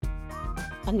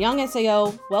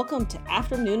Annyeonghaseyo, welcome to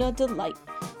Afternoona Delight,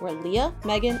 where Leah,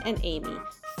 Megan, and Amy,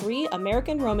 three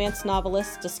American romance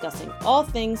novelists discussing all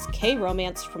things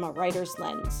K-romance from a writer's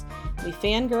lens. We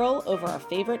fangirl over our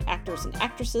favorite actors and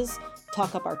actresses,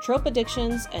 talk up our trope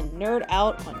addictions, and nerd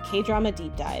out on K-drama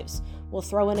deep dives. We'll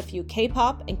throw in a few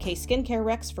K-pop and K-skincare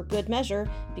recs for good measure,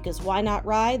 because why not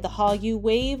ride the Hallyu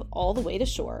wave all the way to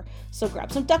shore? So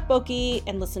grab some tteokbokki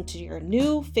and listen to your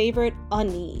new favorite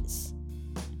unnies.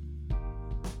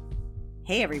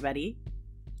 Hey, everybody.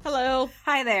 Hello.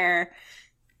 Hi there.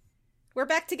 We're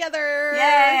back together.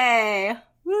 Yay.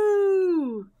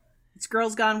 Woo! It's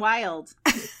Girls Gone Wild.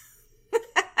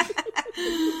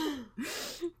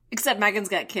 Except Megan's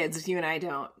got kids, you and I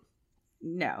don't.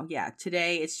 No, yeah.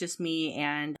 Today it's just me.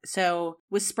 And so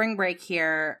with spring break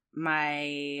here,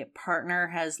 my partner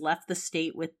has left the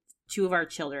state with two of our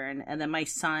children. And then my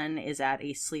son is at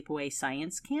a sleepaway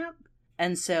science camp.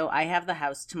 And so I have the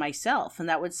house to myself. And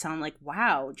that would sound like,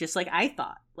 wow, just like I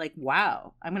thought. Like,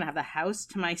 wow, I'm going to have the house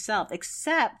to myself.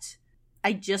 Except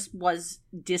I just was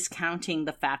discounting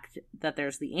the fact that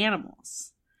there's the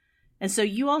animals. And so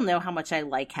you all know how much I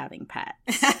like having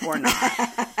pets or not.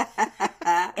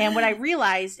 And what I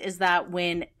realized is that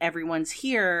when everyone's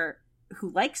here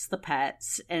who likes the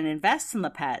pets and invests in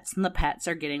the pets, and the pets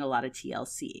are getting a lot of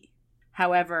TLC.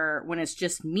 However, when it's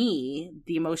just me,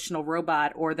 the emotional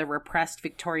robot or the repressed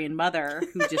Victorian mother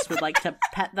who just would like to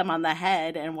pet them on the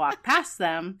head and walk past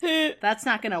them, that's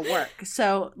not going to work.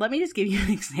 So let me just give you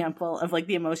an example of like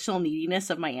the emotional neediness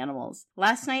of my animals.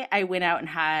 Last night, I went out and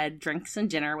had drinks and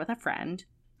dinner with a friend.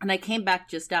 And I came back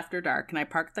just after dark and I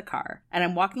parked the car and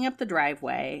I'm walking up the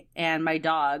driveway and my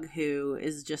dog, who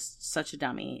is just such a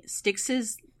dummy, sticks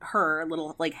her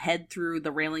little like head through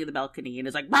the railing of the balcony and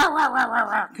is like,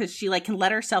 because she like can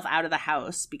let herself out of the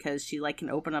house because she like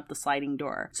can open up the sliding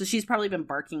door. So she's probably been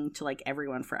barking to like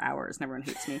everyone for hours and everyone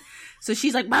hates me. So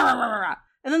she's like, and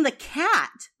then the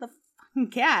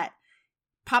fucking cat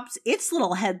pops its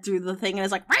little head through the thing and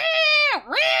is like, no,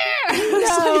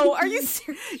 are you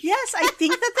serious? Yes, I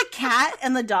think that the cat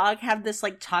and the dog have this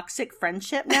like toxic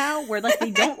friendship now where like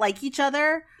they don't like each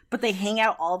other, but they hang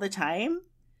out all the time.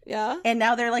 Yeah. And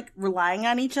now they're like relying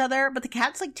on each other, but the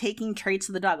cat's like taking traits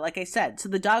of the dog, like I said. So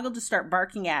the dog will just start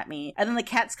barking at me, and then the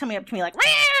cat's coming up to me like,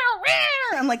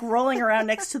 I'm like rolling around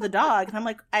next to the dog, and I'm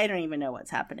like, I don't even know what's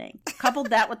happening.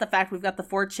 Coupled that with the fact we've got the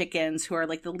 4 chickens who are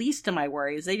like the least of my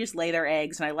worries. They just lay their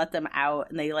eggs, and I let them out,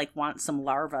 and they like want some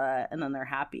larvae, and then they're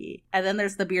happy. And then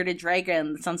there's the bearded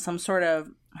dragon that's on some sort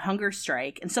of hunger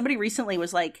strike. And somebody recently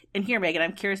was like, and here, Megan,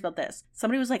 I'm curious about this.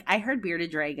 Somebody was like, I heard bearded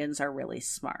dragons are really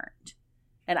smart.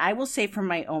 And I will say from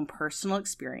my own personal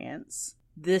experience,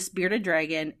 this bearded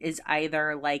dragon is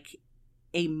either like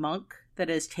a monk that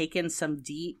has taken some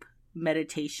deep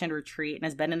meditation retreat and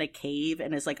has been in a cave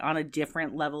and is like on a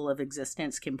different level of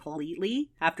existence completely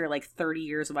after like 30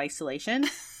 years of isolation,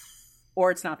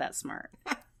 or it's not that smart.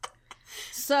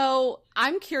 So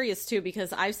I'm curious too,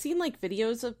 because I've seen like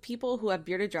videos of people who have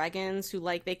bearded dragons who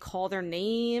like they call their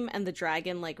name and the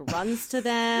dragon like runs to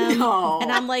them. No,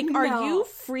 and I'm like, are you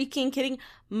freaking kidding?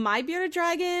 My bearded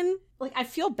dragon, like I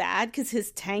feel bad because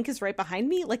his tank is right behind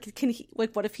me. Like, can he,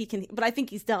 like, what if he can, but I think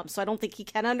he's dumb, so I don't think he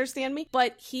can understand me.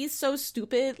 But he's so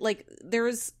stupid. Like,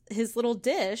 there's his little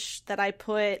dish that I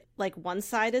put, like, one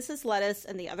side is his lettuce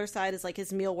and the other side is like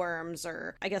his mealworms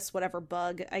or I guess whatever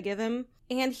bug I give him.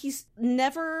 And he's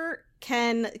never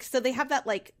can, so they have that,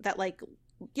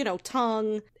 you know,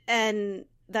 tongue, and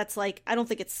that's like, I don't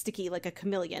think it's sticky like a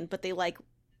chameleon, but they like,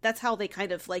 that's how they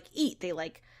kind of like eat. They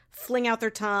like fling out their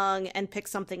tongue and pick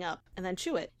something up and then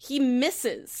chew it. He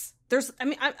misses.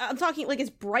 I'm talking like his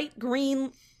bright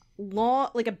green,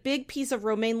 long, like a big piece of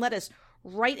romaine lettuce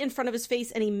right in front of his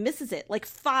face, and he misses it like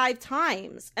 5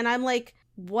 times. And I'm like,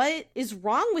 what is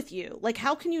wrong with you? Like,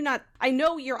 how can you not? I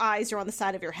know your eyes are on the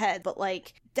side of your head, but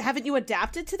like, haven't you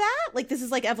adapted to that? Like, this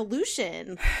is like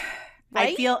evolution.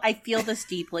 Right? I feel this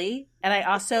deeply. And I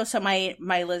also, so my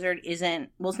lizard isn't,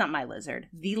 well, it's not my lizard.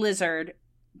 The lizard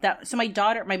so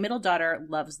my middle daughter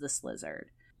loves this lizard.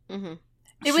 Mm-hmm.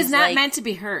 It was not meant to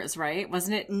be hers, right?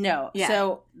 Wasn't it? No. Yeah.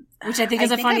 So, which I think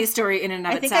is a funny story in and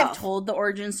of itself. I think I've told the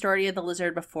origin story of the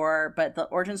lizard before, but the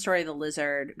origin story of the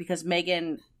lizard, because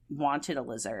Megan wanted a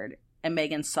lizard and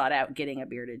Megan sought out getting a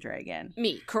bearded dragon.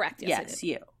 Me, correct. Yes,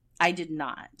 you. I did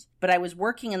not. But I was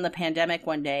working in the pandemic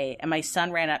one day, and my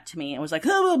son ran up to me and was like,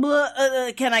 blah, blah,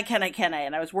 blah, can I?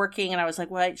 And I was working, and I was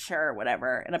like, what, sure,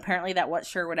 whatever. And apparently that what,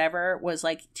 sure, whatever was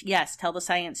like, yes, tell the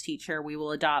science teacher we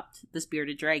will adopt this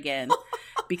bearded dragon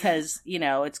because, you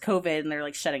know, it's COVID, and they're,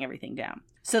 like, shutting everything down.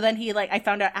 So then he, like, I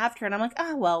found out after, and I'm like,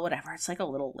 oh, well, whatever. It's like a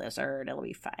little lizard. It'll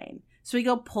be fine. So we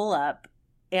go pull up,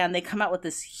 and they come out with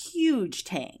this huge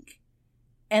tank.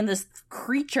 And this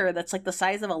creature that's like the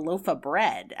size of a loaf of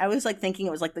bread. I was like thinking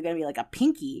it was like they're going to be like a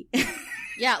pinky.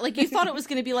 Yeah, like you thought it was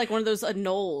going to be like one of those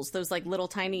anoles, those like little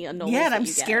tiny anoles. Yeah, and I'm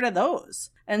scared of those.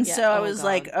 And so I was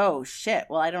like, oh shit,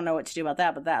 well, I don't know what to do about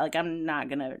that, but that, like, I'm not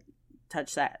going to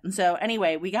touch that. And so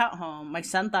anyway, we got home. My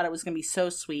son thought it was going to be so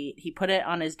sweet. He put it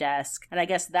on his desk. And I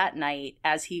guess that night,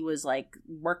 as he was like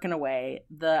working away,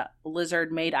 the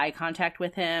lizard made eye contact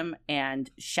with him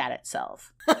and shat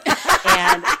itself.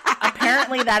 And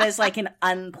apparently that is like an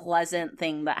unpleasant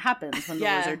thing that happens when the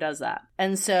lizard does that.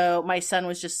 And so my son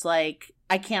was just like,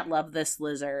 I can't love this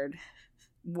lizard.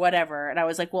 Whatever. And I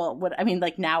was like, well, what? I mean,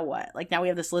 like, now what? Like, now we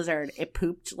have this lizard. It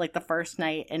pooped like the first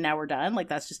night and now we're done. Like,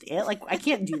 that's just it. Like, I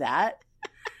can't do that.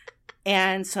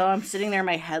 And so I'm sitting there in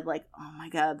my head like, oh my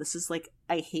God, this is like,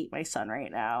 I hate my son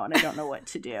right now and I don't know what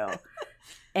to do.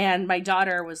 And my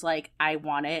daughter was like, I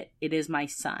want it. It is my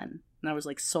son. And I was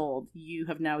like, sold. You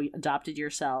have now adopted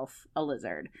yourself a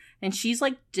lizard. And she's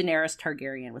like Daenerys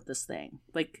Targaryen with this thing.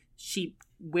 Like, she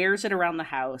wears it around the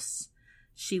house.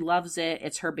 She loves it.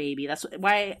 It's her baby. That's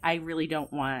why I really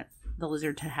don't want the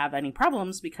lizard to have any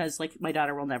problems, because like my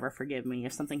daughter will never forgive me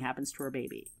if something happens to her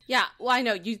baby. Yeah, well, I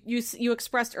know you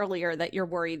expressed earlier that you're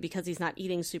worried because he's not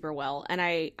eating super well, and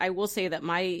I will say that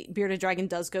my bearded dragon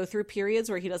does go through periods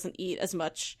where he doesn't eat as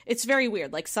much. It's very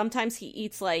weird. Like sometimes he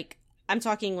eats like, I'm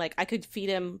talking like I could feed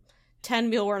him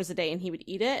 10 mealworms a day and he would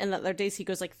eat it, and the other days he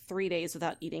goes like 3 days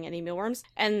without eating any mealworms.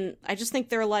 And I just think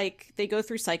they're like, they go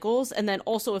through cycles. And then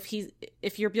also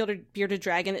if your bearded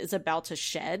dragon is about to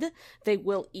shed, they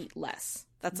will eat less.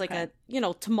 That's like a,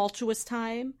 tumultuous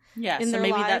time. Yeah, in so their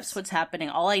maybe lives. that's what's happening.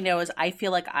 All I know is I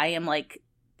feel like I am like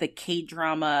the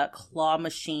K-drama claw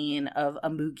machine of a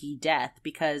Moogie death,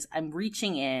 because I'm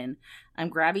reaching in, I'm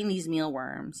grabbing these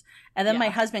mealworms, and then my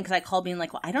husband, because I called being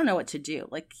like, well, I don't know what to do.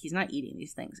 Like, he's not eating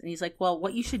these things. And he's like, well,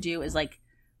 what you should do is like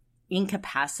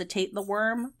incapacitate the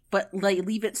worm, but like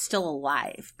leave it still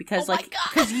alive, because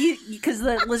because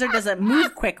the lizard doesn't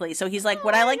move quickly. So he's like,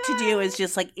 what I like to do is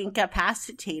just like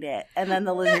incapacitate it, and then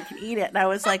the lizard can eat it. And I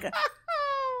was like,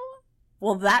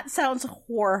 well, that sounds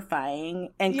horrifying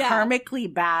and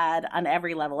karmically bad on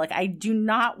every level. Like, I do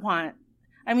not want,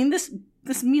 I mean, this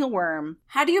mealworm.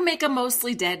 How do you make a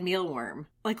mostly dead mealworm?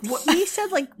 Like, what he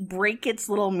said, like, break its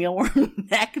little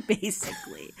mealworm neck,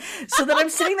 basically. So that I'm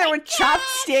sitting there with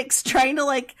chopsticks trying to,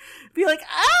 like, be like,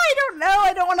 I don't know.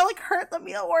 I don't want to, like, hurt the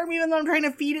mealworm, even though I'm trying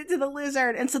to feed it to the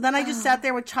lizard. And so then I just sat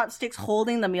there with chopsticks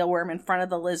holding the mealworm in front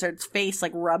of the lizard's face,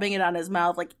 like, rubbing it on his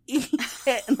mouth, like, eat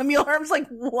it. And the mealworm's like,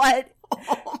 what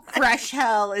fresh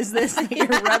hell is this that you're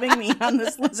rubbing me on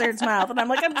this lizard's mouth? And I'm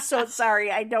like, I'm so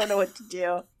sorry. I don't know what to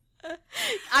do.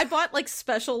 I bought like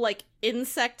special like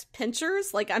insect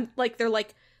pinchers.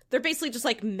 They're basically just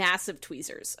like massive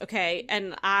tweezers, okay?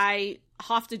 And I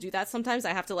have to do that sometimes.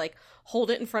 I have to like hold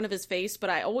it in front of his face,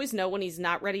 but I always know when he's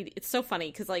not ready. It's so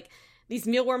funny because like these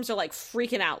mealworms are like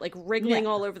freaking out, like wriggling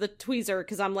all over the tweezer,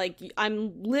 because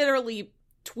I'm literally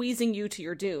tweezing you to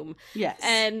your doom. Yes.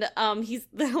 And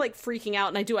they're like freaking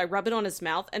out, and I rub it on his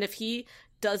mouth, and if he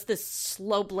does this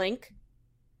slow blink,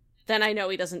 then I know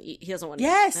he doesn't eat. He doesn't want to eat.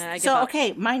 Yes. So,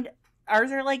 okay, are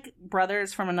there like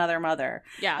brothers from another mother?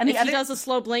 Yeah. And if he does a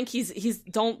slow blink, he's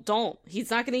don't. He's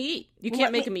not going to eat. You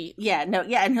can't make him eat. Yeah, no,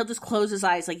 yeah, and he'll just close his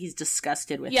eyes like he's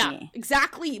disgusted with me. Yeah,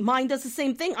 exactly. Mine does the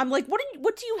same thing. I'm like, what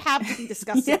do you have to be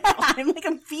disgusted about?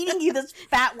 I'm feeding you this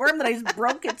fat worm that I just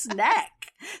broke its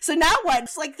neck. So now what?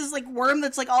 It's like this like worm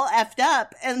that's like all effed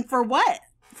up, and for what?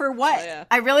 For what? Oh, yeah.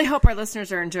 I really hope our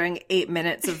listeners are enjoying 8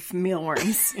 minutes of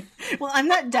mealworms. Well, I'm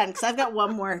not done because I've got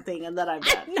one more thing and then I'm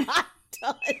done. I'm not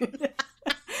done.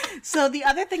 So the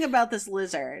other thing about this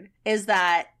lizard is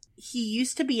that he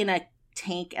used to be in a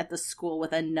tank at the school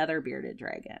with another bearded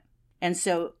dragon. And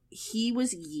so he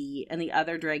was Yi and the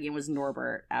other dragon was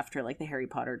Norbert, after like the Harry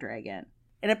Potter dragon.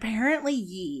 And apparently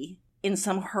Yi, in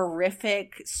some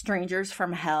horrific Strangers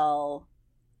from Hell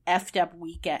effed up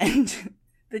weekend,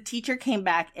 the teacher came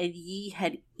back and Yi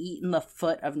had eaten the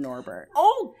foot of Norbert.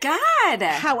 Oh, God!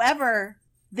 However,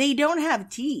 they don't have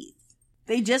teeth.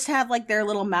 They just have, like, their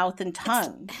little mouth and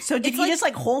tongue. So did he just,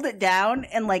 like, hold it down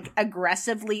and, like,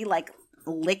 aggressively, like,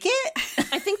 lick it?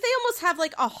 I think they almost have,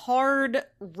 like, a hard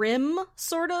rim,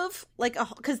 sort of. Like,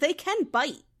 because they can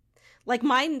bite. Like,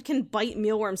 mine can bite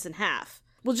mealworms in half.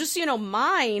 Well, just so you know,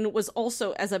 mine was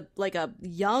also as a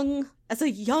young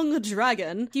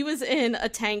dragon. He was in a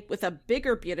tank with a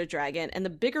bigger bearded dragon, and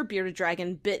the bigger bearded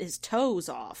dragon bit his toes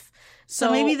off. So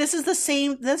maybe this is the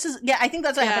same. I think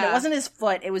that's what happened. It wasn't his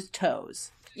foot; it was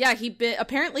toes. Yeah, he bit.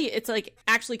 Apparently, it's like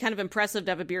actually kind of impressive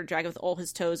to have a bearded dragon with all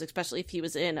his toes, especially if he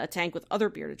was in a tank with other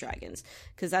bearded dragons,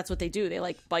 because that's what they do. They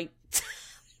like bite,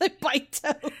 they bite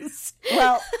toes.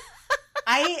 Well,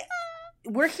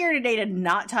 we're here today to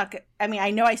not talk. I mean,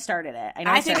 I know I started it.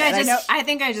 I think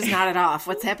I just nodded off.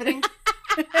 What's happening?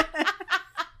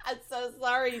 I'm so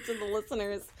sorry to the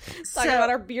listeners. Talking about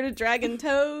our bearded dragon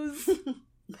toes.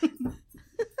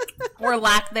 Or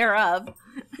lack thereof.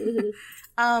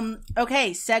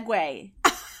 Okay, segue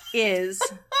is...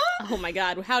 Oh my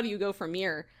god, how do you go from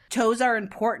here? Toes are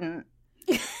important.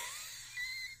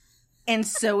 And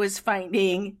so is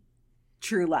finding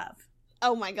true love.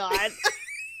 Oh my god.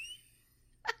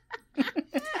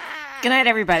 Good night,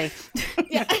 everybody.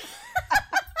 Yeah.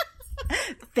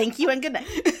 Thank you and good night.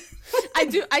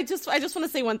 I just want to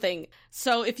say one thing.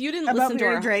 So if you didn't listen to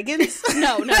our dragons,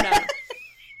 no.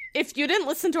 If you didn't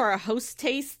listen to our Host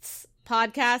Tastes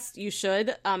podcast, you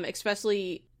should,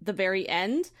 especially the very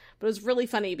end. But it was really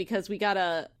funny because we got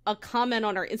a comment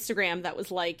on our Instagram that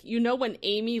was like, you know, when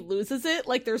Amy loses it,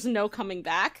 like there's no coming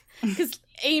back, because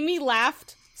Amy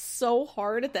laughed so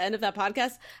hard at the end of that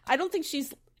podcast. I don't think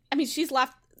she's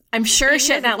laughed. I'm sure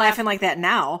she's not laughing like that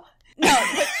now. No.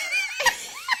 But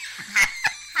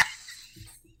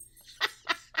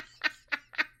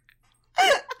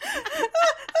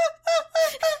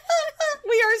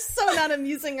we are so not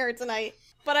amusing her tonight.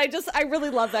 But I really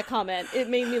love that comment. It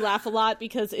made me laugh a lot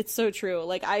because it's so true.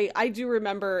 Like, I do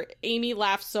remember Amy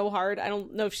laughed so hard. I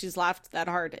don't know if she's laughed that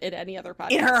hard at any other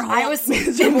podcast. In her I was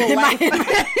miserable laughing. You're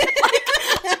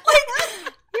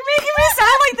making me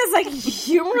sound like this, like,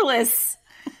 humorless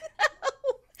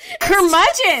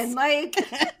curmudgeon. Like...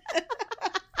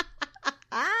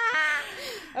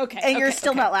 Okay. And you're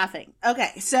still not laughing.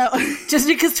 Okay, so... Just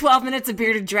because 12 minutes of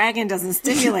Bearded Dragon doesn't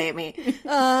stimulate me.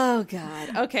 Oh,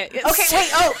 God. Okay. Okay, wait.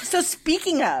 Oh, so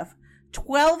speaking of,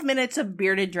 12 minutes of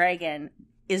Bearded Dragon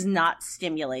is not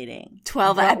stimulating.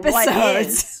 12 But episodes. what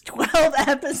is 12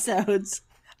 episodes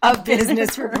of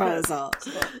Business Proposal.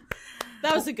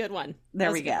 That was a good one.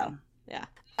 There we go. Yeah.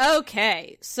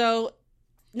 Okay, so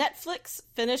Netflix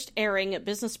finished airing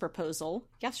Business Proposal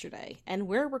yesterday, and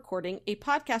we're recording a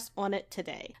podcast on it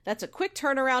today. That's a quick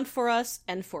turnaround for us,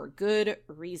 and for good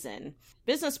reason.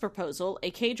 Business Proposal,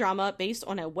 a K-drama based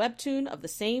on a webtoon of the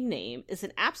same name, is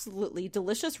an absolutely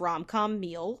delicious rom-com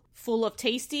meal full of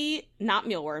tasty, not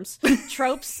mealworms,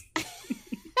 tropes...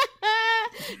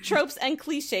 tropes and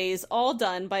cliches, all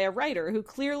done by a writer who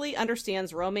clearly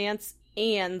understands romance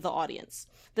and the audience.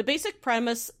 The basic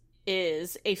premise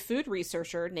is a food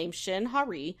researcher named Shin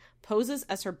Hari poses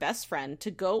as her best friend to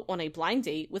go on a blind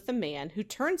date with a man who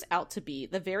turns out to be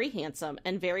the very handsome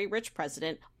and very rich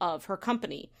president of her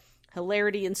company.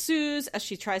 Hilarity ensues as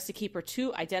she tries to keep her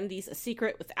two identities a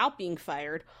secret without being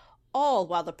fired, all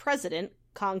while the president,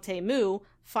 Kang Tae-moo,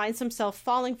 finds himself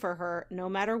falling for her no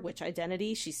matter which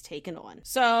identity she's taken on.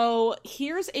 So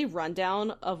here's a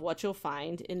rundown of what you'll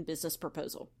find in Business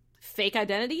Proposal. Fake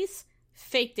identities,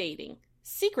 fake dating,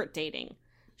 secret dating,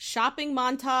 shopping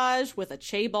montage with a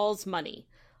chaebol's money,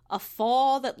 a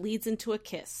fall that leads into a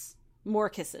kiss, more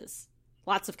kisses,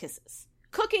 lots of kisses,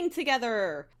 cooking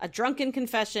together, a drunken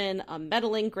confession, a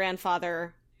meddling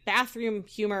grandfather, bathroom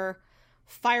humor,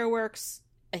 fireworks,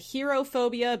 a hero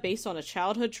phobia based on a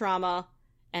childhood trauma,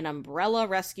 an umbrella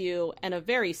rescue, and a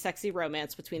very sexy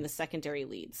romance between the secondary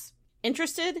leads.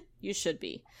 Interested? You should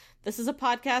be. This is a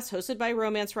podcast hosted by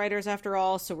romance writers, after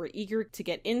all, so we're eager to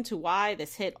get into why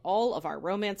this hit all of our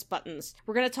romance buttons.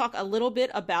 We're going to talk a little bit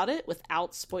about it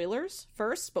without spoilers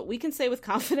first, but we can say with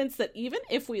confidence that even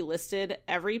if we listed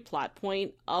every plot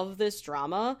point of this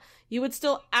drama, you would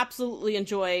still absolutely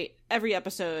enjoy every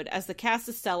episode, as the cast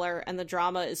is stellar and the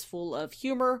drama is full of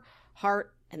humor,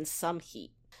 heart, and some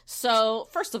heat. So,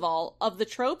 first of all, of the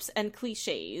tropes and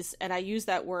cliches, and I use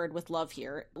that word with love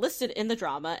here, listed in the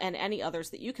drama and any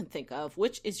others that you can think of,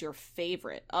 which is your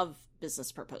favorite of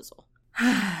Business Proposal?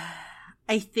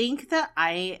 I think that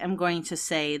I am going to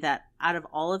say that out of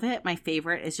all of it, my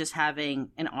favorite is just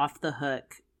having an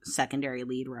off-the-hook secondary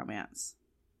lead romance.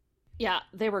 Yeah,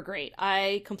 they were great.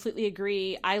 I completely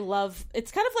agree. I love...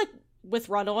 It's kind of like with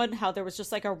Run On, how there was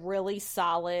just like a really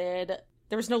solid...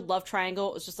 There was no love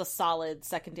triangle. It was just a solid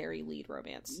secondary lead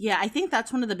romance. Yeah, I think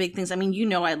that's one of the big things. I mean, you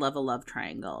know I love a love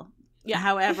triangle. Yeah.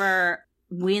 However,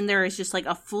 when there is just like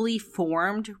a fully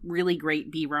formed, really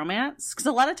great B romance, because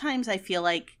a lot of times I feel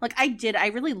like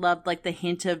I really loved like the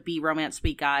hint of B romance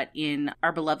we got in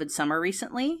Our Beloved Summer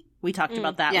recently. We talked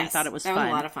about that. Yes, we thought it was that fun.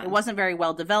 was a lot of fun. It wasn't very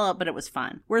well developed, but it was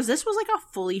fun. Whereas this was like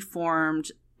a fully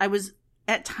formed, I was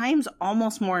at times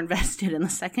almost more invested in the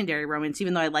secondary romance,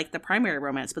 even though I liked the primary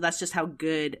romance, but that's just how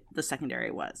good the secondary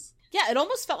was. Yeah, it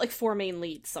almost felt like 4 main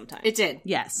leads sometimes. It did.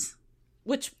 Yes.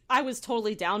 Which I was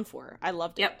totally down for. I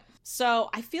loved it. Yep. So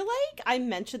I feel like I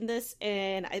mentioned this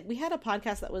we had a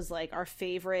podcast that was like our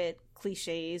favorite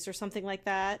cliches or something like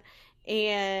that.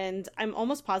 And I'm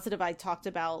almost positive I talked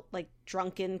about like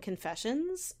drunken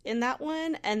confessions in that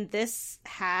one. And this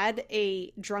had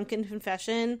a drunken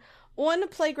confession on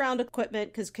playground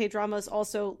equipment, because K-dramas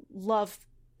also love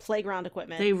playground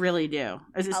equipment. They really do.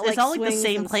 It's like all like the swings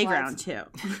same and playground slides. too.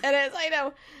 It is, I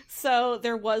know. So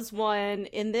there was one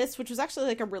in this, which was actually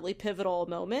like a really pivotal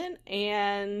moment,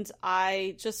 and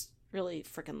I just really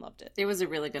freaking loved it. It was a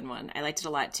really good one. I liked it a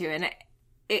lot too, and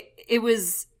it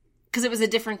was because it was a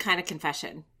different kind of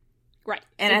confession, right?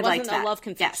 And I liked that. A love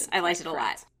confession. Yes, I liked it a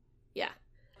lot. Yeah,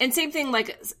 and same thing.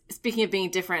 Like speaking of being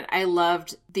different, I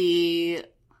loved the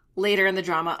later in the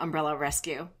drama umbrella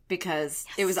rescue, because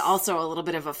it was also a little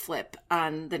bit of a flip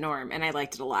on the norm, and I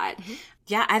liked it a lot. Mm-hmm.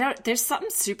 Yeah, there's something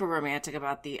super romantic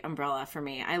about the umbrella for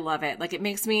me. I love it. Like it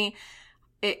makes me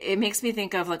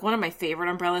think of like one of my favorite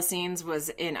umbrella scenes was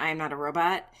in I Am Not a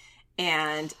Robot,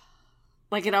 and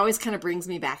like it always kind of brings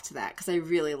me back to that because I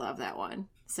really love that one.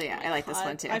 So yeah, I like this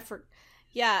one too.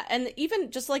 Yeah, and even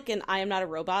just like in I Am Not a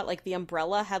Robot, like the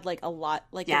umbrella had like a lot,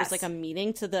 like there was like a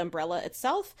meaning to the umbrella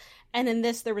itself. And in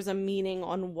this, there was a meaning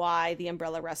on why the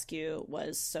umbrella rescue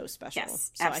was so special.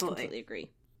 Yes, so absolutely. I completely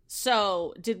agree.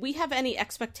 So did we have any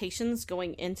expectations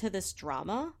going into this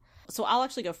drama? So I'll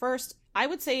actually go first. I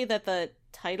would say that the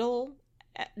title,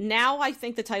 now I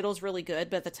think the title's really good,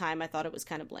 but at the time I thought it was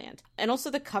kind of bland. And also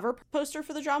the cover poster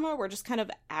for the drama were just kind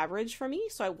of average for me,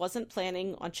 so I wasn't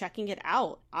planning on checking it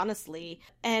out, honestly.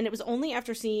 And it was only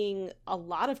after seeing a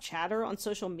lot of chatter on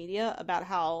social media about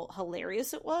how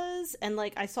hilarious it was, and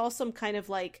like I saw some kind of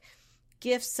like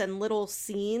gifs and little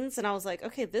scenes, and I was like,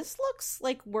 okay, this looks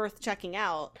like worth checking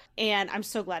out. And I'm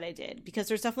so glad I did, because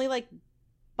there's definitely like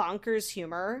bonkers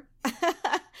humor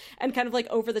and kind of like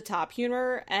over the top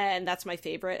humor, and that's my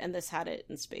favorite, and this had it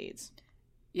in spades.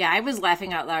 Yeah, I was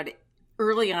laughing out loud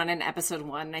early on in episode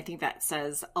 1, and I think that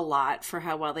says a lot for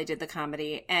how well they did the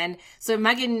comedy. And so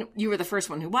Megan, you were the first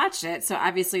one who watched it, so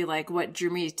obviously like what drew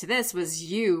me to this was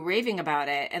you raving about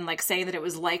it and like saying that it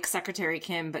was like Secretary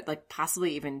Kim, but like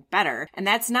possibly even better. And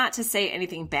that's not to say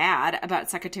anything bad about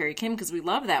Secretary Kim, because we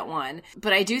love that one,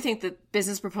 but I do think that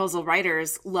business proposal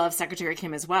writers love Secretary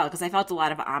Kim as well, because I felt a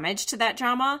lot of homage to that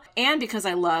drama, and because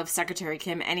I love Secretary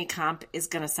Kim, any comp is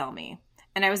gonna sell me.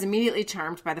 And I was immediately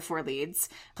charmed by the 4 leads,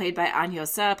 played by An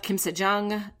Hyo-sep, Kim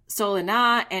Se-jung, Sol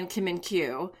In-na, and Kim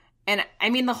Min-kyu. And I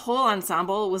mean, the whole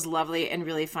ensemble was lovely and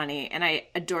really funny, and I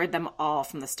adored them all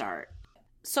from the start.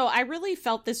 So I really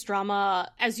felt this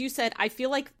drama, as you said, I feel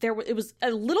like it was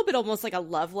a little bit almost like a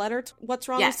love letter to What's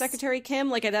Wrong with Secretary Kim.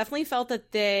 Like I definitely felt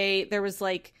that there was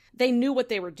like, they knew what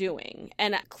they were doing.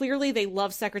 And clearly they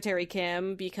love Secretary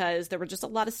Kim because there were just a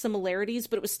lot of similarities,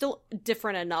 but it was still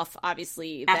different enough,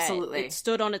 obviously, that it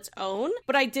stood on its own.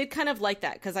 But I did kind of like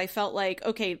that, because I felt like,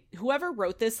 okay, whoever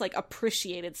wrote this like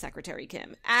appreciated Secretary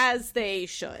Kim, as they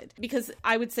should. Because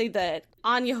I would say that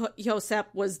An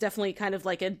Hyo-sep was definitely kind of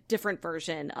like a different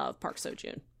version of Park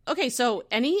Seo-joon. Okay, so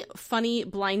any funny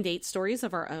blind date stories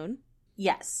of our own?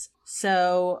 Yes.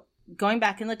 So going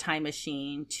back in the time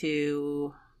machine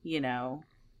to,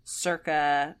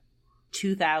 circa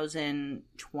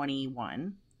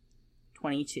 2021,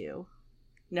 22.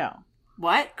 No.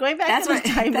 What? Going back in the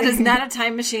time That is not a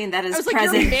time machine. That is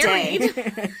present day.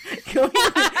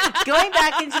 going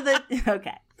back into the...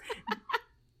 Okay.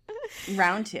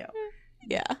 Round 2.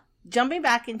 Yeah. Jumping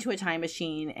back into a time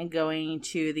machine and going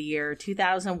to the year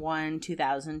 2001,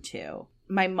 2002.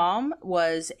 My mom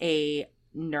was a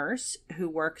nurse who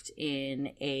worked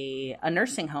in a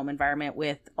nursing home environment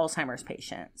with Alzheimer's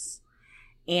patients.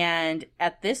 And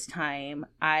at this time,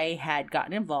 I had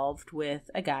gotten involved with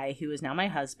a guy who is now my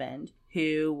husband,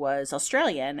 who was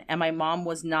Australian, and my mom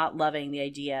was not loving the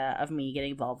idea of me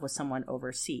getting involved with someone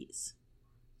overseas.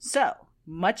 So,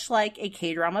 much like a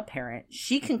K-drama parent,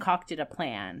 she concocted a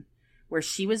plan where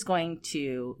she was going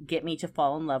to get me to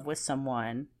fall in love with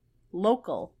someone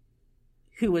local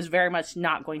who was very much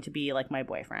not going to be like my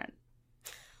boyfriend.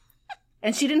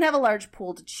 And she didn't have a large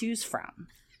pool to choose from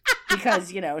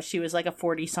because, she was like a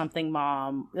 40-something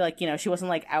mom. Like, she wasn't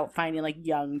like out finding like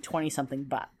young 20-something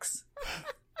bucks.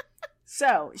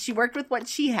 So she worked with what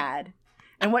she had.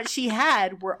 And what she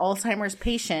had were Alzheimer's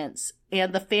patients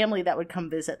and the family that would come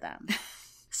visit them.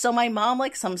 So my mom,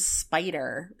 like some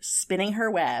spider spinning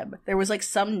her web, there was like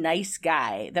some nice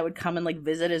guy that would come and like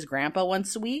visit his grandpa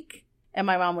once a week. And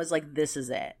my mom was like, this is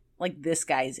it. Like, this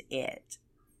guy's it.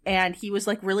 And he was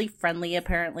like really friendly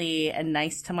apparently and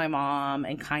nice to my mom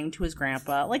and kind to his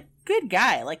grandpa. Like, good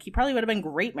guy. Like, he probably would have been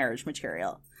great marriage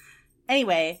material.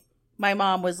 Anyway, my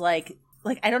mom was like,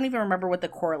 I don't even remember what the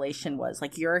correlation was.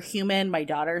 Like, you're a human, my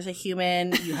daughter's a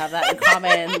human, you have that in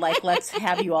common. Like, let's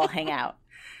have you all hang out.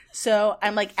 So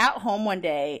I'm like at home one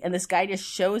day and this guy just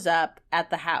shows up at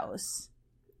the house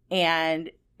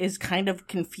and is kind of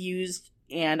confused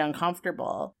and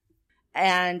uncomfortable.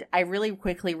 And I really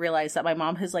quickly realized that my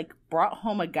mom has like brought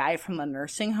home a guy from the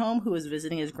nursing home who was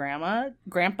visiting his grandpa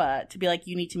to be like,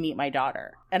 you need to meet my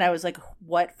daughter. And I was like,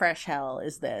 what fresh hell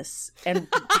is this? And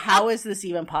how is this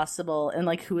even possible? And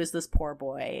like, who is this poor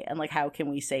boy? And like, how can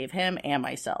we save him and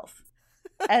myself?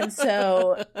 And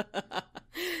so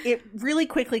it really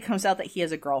quickly comes out that he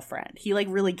has a girlfriend. He like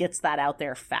really gets that out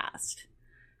there fast.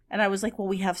 And I was like, well,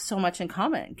 we have so much in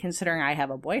common considering I have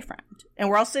a boyfriend. And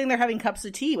we're all sitting there having cups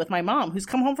of tea with my mom, who's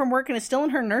come home from work and is still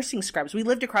in her nursing scrubs. We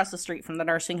lived across the street from the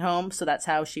nursing home, so that's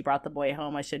how she brought the boy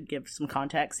home. I should give some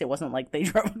context. It wasn't like they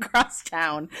drove across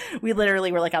town. We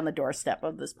literally were like on the doorstep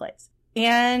of this place.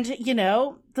 And, you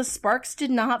know, the sparks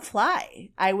did not fly.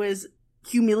 I was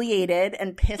humiliated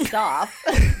and pissed off.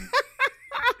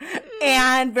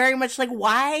 And very much like,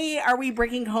 why are we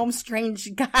bringing home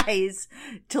strange guys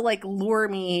to like lure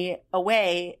me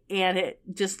away? And it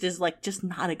just is like, just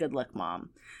not a good look, Mom.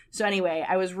 So anyway,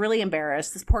 I was really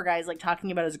embarrassed. This poor guy's like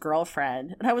talking about his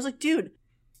girlfriend. And I was like, dude,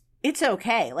 it's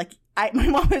okay. Like, my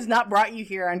mom has not brought you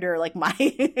here under like my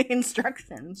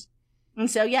instructions.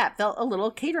 And so, yeah, it felt a little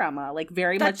K-drama, like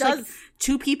very much like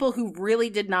two people who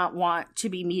really did not want to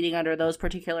be meeting under those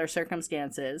particular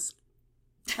circumstances.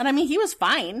 And I mean, he was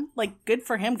fine. Like, good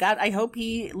for him. God, I hope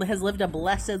he has lived a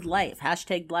blessed life.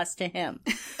 #, blessed to him.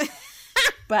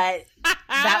 But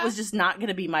that was just not going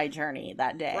to be my journey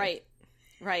that day.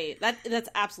 Right. That's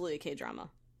absolutely a K-drama.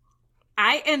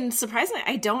 And surprisingly,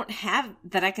 I don't have,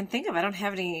 that I can think of, I don't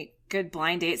have any good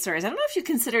blind date stories. I don't know if you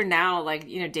consider now, like,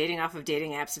 you know, dating off of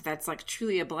dating apps, if that's like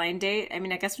truly a blind date. I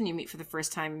mean, I guess when you meet for the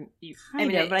first time,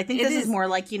 but I think this is more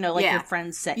like, you know, like your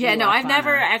friends set you up. Yeah, no, I've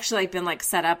never a... actually like been like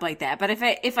set up like that. But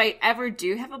if I ever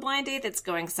do have a blind date that's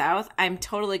going south, I'm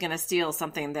totally going to steal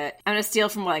something that, I'm going to steal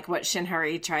from like what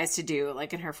Shinhari tries to do,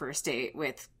 like in her first date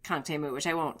with Kang Tae-moo, which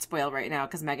I won't spoil right now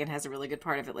because Megan has a really good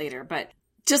part of it later. But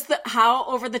just how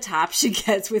over the top she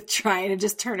gets with trying to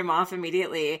just turn him off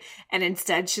immediately. And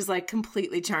instead she's like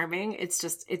completely charming. It's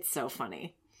so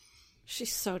funny.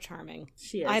 She's so charming.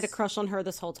 She is. I had a crush on her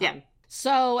this whole time. Yeah.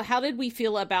 So how did we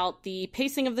feel about the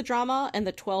pacing of the drama and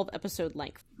the 12 episode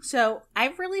length? So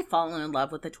I've really fallen in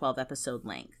love with the 12 episode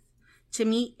length. To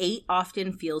me, 8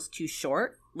 often feels too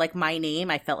short. Like My Name,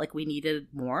 I felt like we needed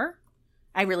more.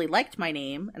 I really liked My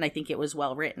Name, and I think it was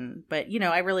well written. But, you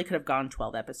know, I really could have gone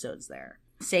 12 episodes there.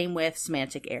 Same with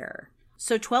Semantic Error.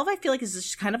 So 12, I feel like, is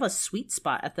just kind of a sweet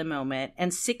spot at the moment.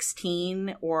 And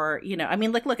 16, or, you know, I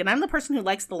mean, like, look, and I'm the person who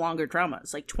likes the longer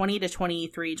dramas. Like 20 to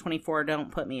 23, 24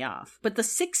 don't put me off. But the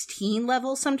 16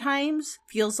 level sometimes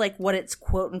feels like what it's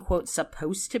quote unquote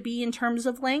supposed to be in terms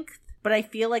of length. But I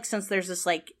feel like since there's this,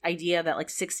 like, idea that,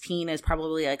 like, 16 is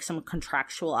probably, like, some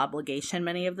contractual obligation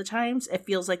many of the times, it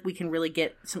feels like we can really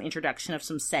get some introduction of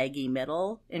some saggy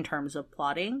middle in terms of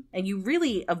plotting. And you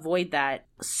really avoid that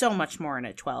so much more in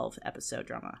a 12-episode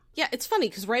drama. Yeah, it's funny,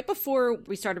 because right before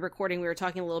we started recording, we were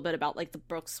talking a little bit about, like, the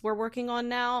books we're working on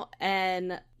now.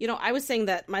 And, you know, I was saying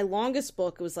that my longest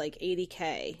book was, like,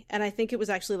 80K. And I think it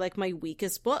was actually, like, my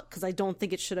weakest book, because I don't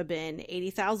think it should have been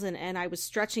 80,000. And I was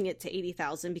stretching it to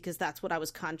 80,000 because that's what I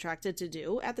was contracted to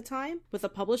do at the time with a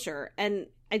publisher. And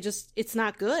it's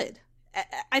not good.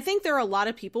 I think there are a lot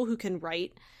of people who can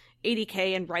write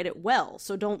 80K and write it well.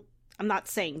 So I'm not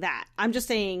saying that. I'm just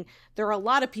saying there are a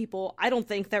lot of people, I don't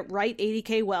think, that write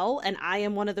 80K well, and I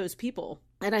am one of those people.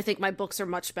 And I think my books are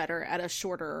much better at a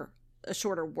shorter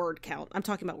word count. I'm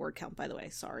talking about word count, by the way.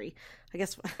 Sorry. I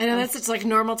guess I know that's just like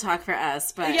normal talk for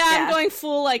us, but yeah, I'm going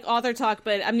full like author talk,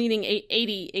 but I'm needing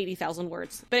 80,000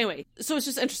 words. But anyway, so it's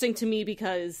just interesting to me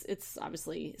because it's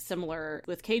obviously similar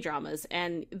with K-dramas,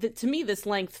 and to me this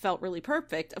length felt really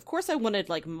perfect. Of course I wanted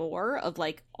like more of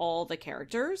like all the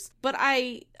characters, but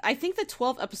I think the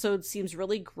 12 episodes seems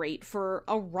really great for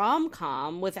a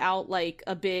rom-com without like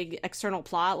a big external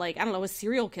plot, like, I don't know, a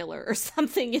serial killer or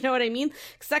something, you know what I mean?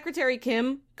 Secretary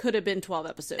Kim could have been 12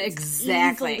 episodes.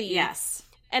 Exactly. Easily. Yes.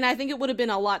 And I think it would have been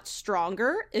a lot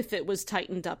stronger if it was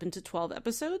tightened up into 12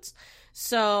 episodes.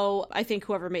 So I think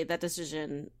whoever made that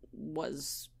decision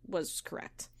was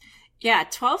correct. Yeah,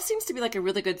 12 seems to be like a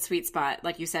really good sweet spot,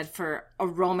 like you said, for a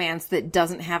romance that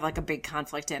doesn't have like a big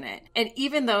conflict in it. And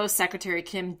even though Secretary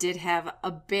Kim did have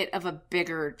a bit of a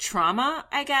bigger trauma,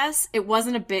 I guess, there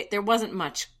wasn't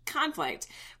much conflict,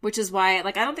 which is why,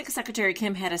 like, I don't think Secretary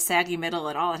Kim had a saggy middle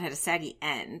at all. It had a saggy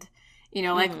end. You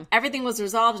know, like everything was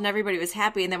resolved and everybody was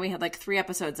happy. And then we had like 3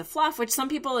 episodes of fluff, which some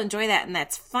people enjoy that and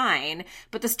that's fine.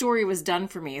 But the story was done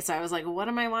for me. So I was like, what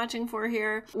am I watching for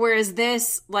here? Whereas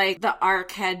this, like the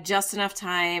arc had just enough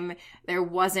time. There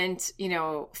wasn't, you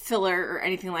know, filler or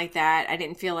anything like that. I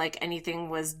didn't feel like anything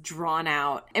was drawn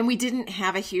out. And we didn't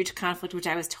have a huge conflict, which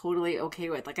I was totally okay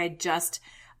with. Like I just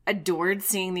adored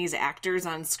seeing these actors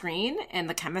on screen and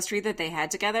the chemistry that they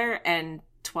had together. And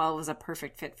 12 was a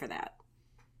perfect fit for that.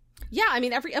 Yeah, I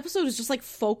mean, every episode is just, like,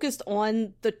 focused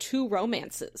on the 2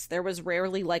 romances. There was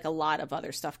rarely, like, a lot of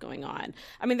other stuff going on.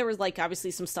 I mean, there was, like,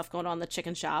 obviously some stuff going on in the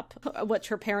chicken shop, which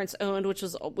her parents owned, which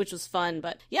was fun.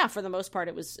 But, yeah, for the most part,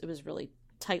 it was really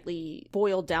tightly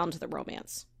boiled down to the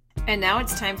romance. And now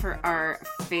it's time for our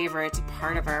favorite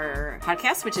part of our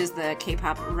podcast, which is the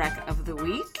K-pop rec of the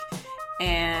week.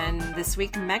 And this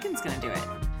week, Megan's going to do it.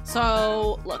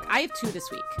 So, look, I have 2 this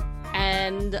week.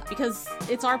 And because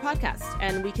it's our podcast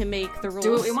and we can make the rules.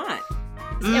 Do what we want.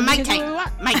 Yeah, my time.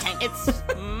 My time. It's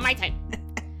my time.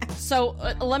 So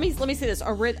let me say this.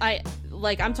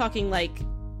 I'm talking like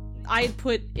I had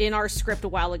put in our script a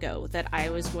while ago that I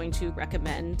was going to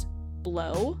recommend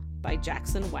Blow by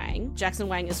Jackson Wang. Jackson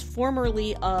Wang is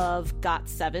formerly of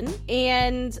GOT7.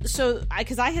 And so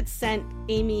because I had sent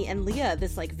Amy and Leah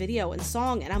this like video and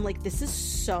song and I'm like, this is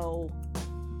so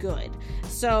good.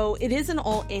 So it is in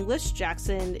all English.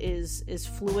 Jackson is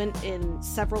fluent in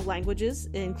several languages,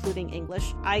 including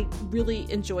English. I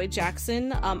really enjoy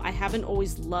Jackson. I haven't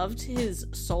always loved his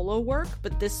solo work,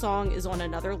 but this song is on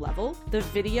another level. The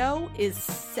video is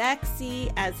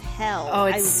sexy as hell. Oh,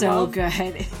 it's so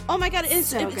good. Oh my god, it's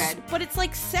so good. But it's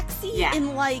like sexy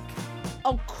in like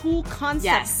a cool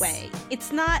concept way.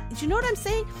 It's not. Do you know what I'm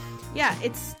saying? Yeah,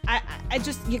 it's, I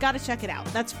just, you gotta check it out.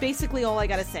 That's basically all I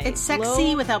gotta say. It's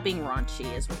sexy without being raunchy,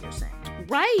 is what you're saying.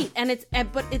 Right, and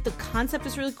the concept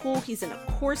is really cool. He's in a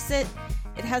corset.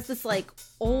 It has this, like,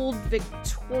 old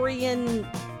Victorian,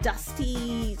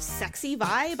 dusty, sexy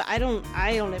vibe. I don't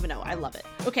even know. I love it.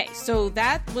 Okay, so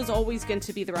that was always going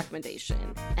to be the recommendation.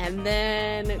 And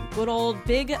then good old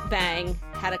Big Bang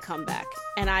had a comeback.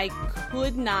 And I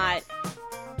could not.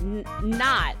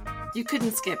 You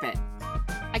couldn't skip it.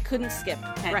 I couldn't skip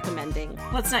recommending.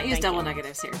 Let's not use double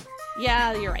negatives here.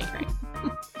 Yeah, you're right.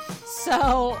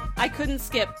 So I couldn't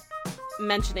skip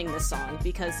mentioning this song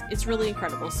because it's really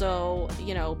incredible. So,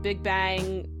 you know, Big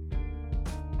Bang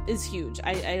is huge.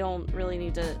 I don't really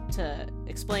need to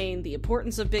explain the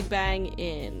importance of Big Bang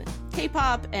in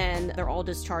K-pop, and they're all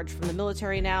discharged from the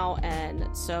military now,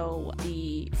 and so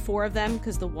the 4 of them,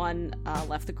 because the one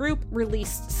left the group,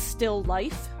 released Still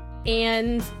Life,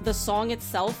 and the song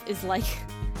itself is like,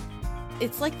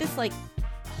 it's like this like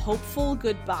hopeful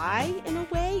goodbye in a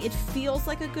way. It feels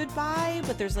like a goodbye,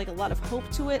 but there's like a lot of hope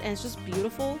to it, and it's just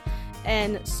beautiful.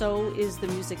 And so is the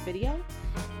music video,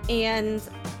 and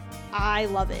I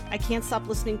love it. I can't stop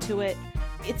listening to it.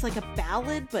 It's like a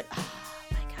ballad, but oh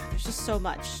my god, there's just so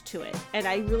much to it. And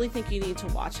I really think you need to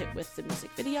watch it with the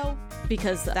music video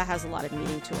because that has a lot of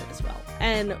meaning to it as well.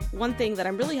 And one thing that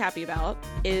I'm really happy about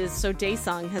is, so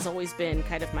Daesung has always been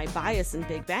kind of my bias in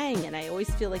Big Bang, and I always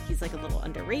feel like he's like a little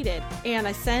underrated. And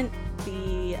I sent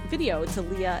the video to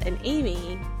Leah and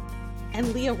Amy,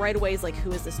 and Leah right away is like,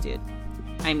 who is this dude?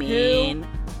 I mean,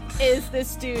 who is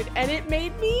this dude? And it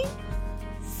made me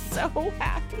so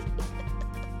happy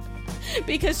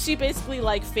because she basically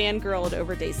like fangirled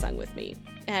over Daesung with me,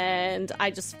 and I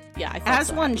just I felt as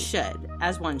so one happy.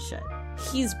 should.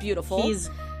 He's beautiful. He's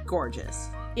gorgeous.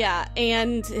 Yeah,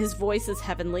 and his voice is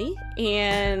heavenly,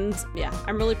 and yeah,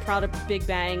 I'm really proud of Big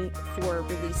Bang for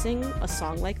releasing a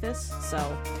song like this.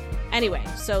 So anyway,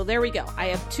 so there we go. I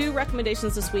have 2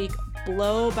 recommendations this week: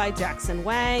 Blow by Jackson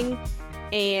Wang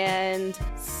and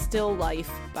Still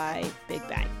Life by Big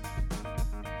Bang.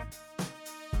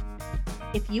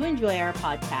 If you enjoy our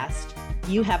podcast,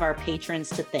 you have our patrons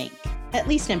to thank, at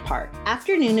least in part.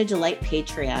 Afternoon of Delight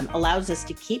Patreon allows us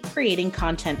to keep creating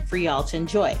content for y'all to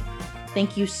enjoy.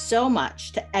 Thank you so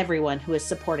much to everyone who is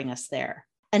supporting us there.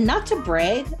 And not to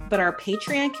brag, but our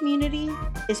Patreon community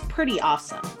is pretty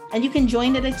awesome, and you can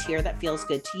join at a tier that feels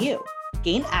good to you.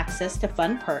 Gain access to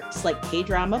fun perks like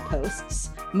K-drama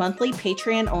posts, monthly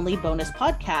Patreon-only bonus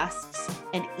podcasts,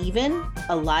 and even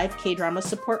a live K-drama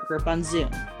support group on Zoom.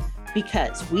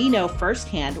 Because we know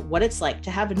firsthand what it's like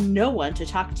to have no one to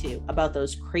talk to about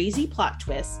those crazy plot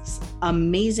twists,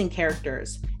 amazing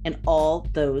characters, and all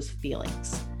those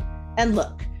feelings. And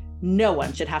look, no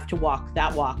one should have to walk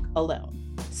that walk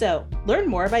alone. So learn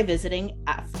more by visiting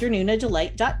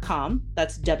afternoonadelight.com.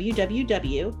 That's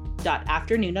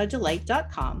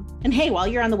www.afternoonadelight.com. And hey, while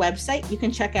you're on the website, you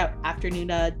can check out Afternoon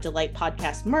Delight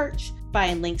podcast merch,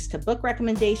 find links to book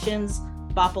recommendations,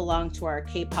 bop along to our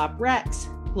K-pop Rex,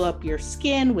 glow up your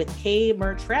skin with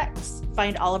K-Merch Rex,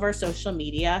 find all of our social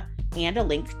media, and a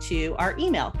link to our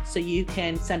email so you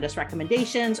can send us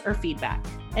recommendations or feedback.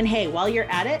 And hey, while you're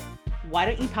at it, why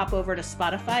don't you pop over to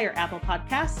Spotify or Apple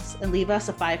Podcasts and leave us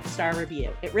a 5-star review?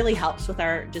 It really helps with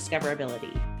our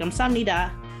discoverability.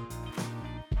 감사합니다.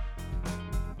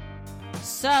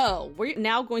 So we're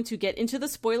now going to get into the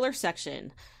spoiler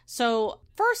section. So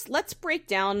first, let's break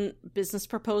down Business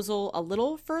Proposal a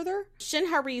little further. Shin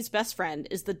Ha-ri's best friend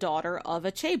is the daughter of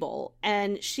a chaebol,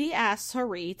 and she asks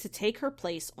Ha-ri to take her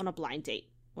place on a blind date.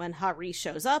 When Ha-ri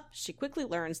shows up, she quickly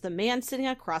learns the man sitting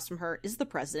across from her is the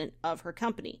president of her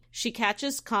company. She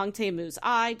catches Kang Tae-moo's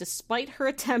eye despite her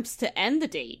attempts to end the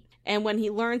date, and when he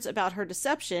learns about her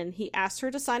deception, he asks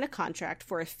her to sign a contract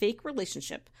for a fake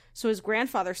relationship so his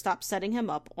grandfather stops setting him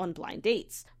up on blind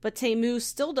dates. But Tae-moo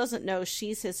still doesn't know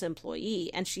she's his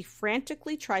employee, and she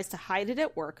frantically tries to hide it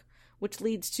at work, which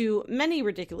leads to many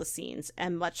ridiculous scenes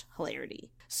and much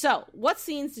hilarity. So, what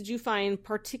scenes did you find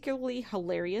particularly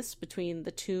hilarious between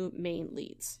the two main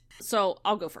leads? So,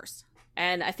 I'll go first.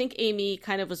 And I think Amy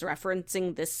kind of was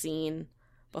referencing this scene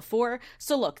before.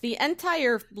 So look, the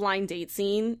entire blind date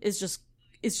scene is just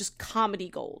comedy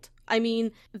gold. I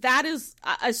mean, that is,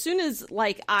 as soon as,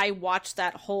 like, I watched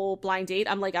that whole blind date,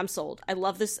 I'm like, I'm sold. I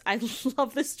love this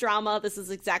drama. This is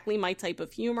exactly my type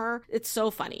of humor. It's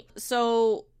so funny.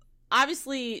 So,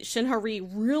 obviously, Shin Ha-ri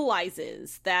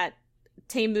realizes that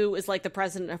Tae-moo is, like, the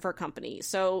president of her company.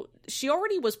 So, she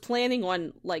already was planning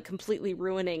on, like, completely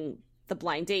ruining the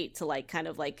blind date to, like, kind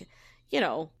of, like, you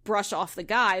know, brush off the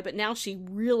guy, but now she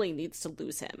really needs to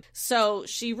lose him. So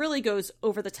she really goes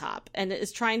over the top and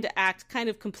is trying to act kind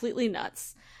of completely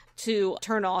nuts to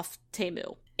turn off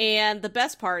Tae-moo. And the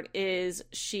best part is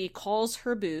she calls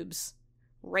her boobs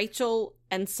Rachel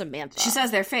and Samantha. She says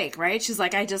they're fake, right? She's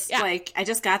like, I just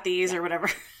got these or whatever.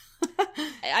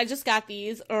 I just got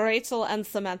these, Rachel and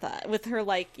Samantha, with her,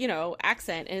 like, you know,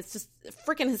 accent. And it's just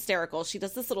freaking hysterical. She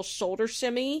does this little shoulder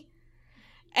shimmy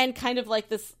and kind of like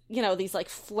this, you know, these like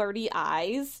flirty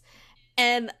eyes.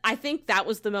 And I think that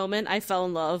was the moment I fell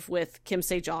in love with Kim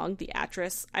Se-jong, the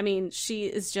actress. I mean, she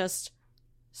is just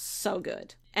so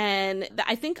good. And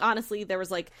I think, honestly, there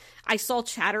was like, I saw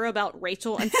chatter about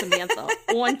Rachel and Samantha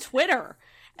on Twitter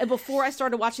and before I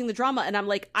started watching the drama. And I'm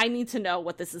like, I need to know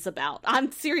what this is about.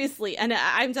 I'm seriously. And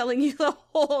I'm telling you, the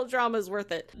whole drama is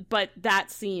worth it. But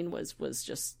that scene was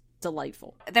just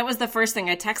delightful. That was the first thing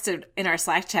I texted in our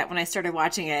Slack chat when I started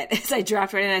watching it. As I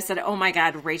dropped right in, I said, oh my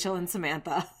God, Rachel and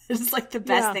Samantha. It's like the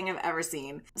best thing I've ever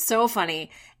seen. So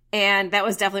funny. And that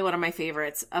was definitely one of my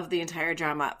favorites of the entire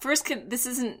drama. First, this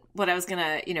isn't what I was going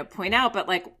to, you know, point out, but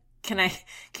like, can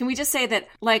we just say that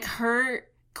like her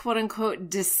quote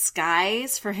unquote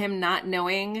disguise for him not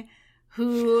knowing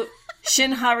who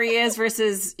Shin Ha-ri is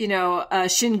versus, you know,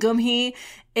 Shin Gum-hee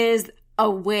is a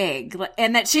wig,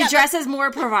 and that she dresses more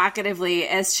provocatively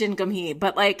as Shin Gum-hee,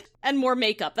 but like, and more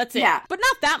makeup. That's it. Yeah, but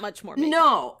not that much more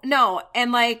makeup. No,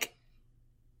 and like,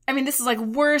 I mean, this is like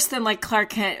worse than like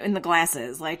Clark Kent in the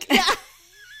glasses. Like, yeah,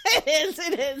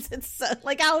 it is. It's so,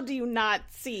 like, how do you not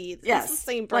see? It's the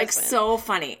same person. Like, so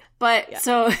funny, but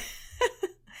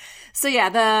So yeah,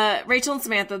 the Rachel and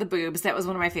Samantha, the boobs, that was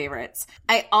one of my favorites.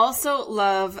 I also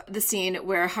love the scene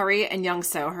where Ha-ri and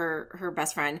Young-so, her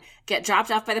best friend, get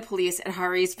dropped off by the police at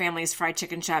Ha-ri's family's fried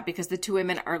chicken shop because the two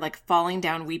women are like falling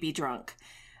down weepy drunk.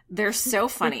 They're so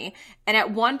funny. And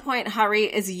at one point, Ha-ri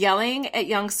is yelling at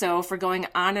Young-so for going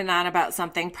on and on about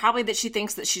something, probably that she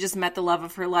thinks that she just met the love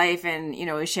of her life and, you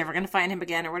know, is she ever going to find him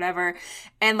again or whatever.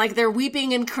 And like they're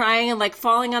weeping and crying and like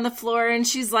falling on the floor. And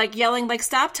she's like yelling, like,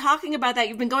 stop talking about that.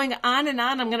 You've been going on and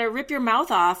on. I'm going to rip your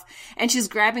mouth off. And she's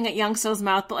grabbing at Young-so's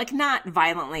mouth, but like not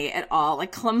violently at all,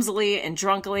 like clumsily and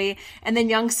drunkily. And then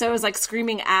Young-so is like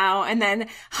screaming, ow. And then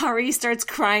Ha-ri starts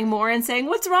crying more and saying,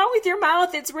 what's wrong with your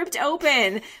mouth? It's ripped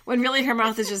open. When really her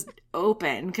mouth is just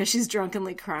open because she's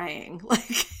drunkenly crying.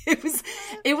 Like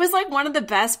it was like one of the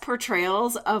best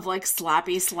portrayals of like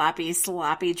sloppy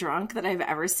drunk that I've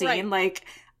ever seen. Right. Like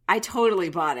I totally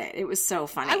bought it. It was so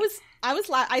funny.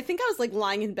 I think I was like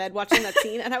lying in bed watching that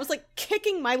scene and I was like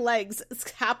kicking my legs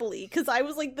happily because I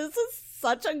was like, this is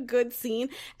such a good scene.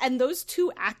 And those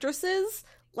two actresses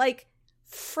like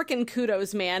freaking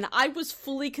kudos, man. I was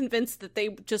fully convinced that they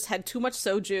just had too much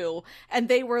soju and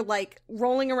they were like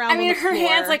rolling around. I mean, on the her floor.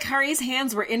 hands, like Hari's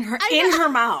hands were in her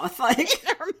mouth. Like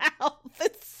In her mouth.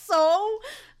 It's so...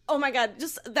 Oh my God,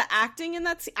 just the acting in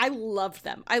that scene, I loved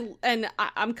them.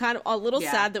 I'm kind of a little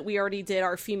sad that we already did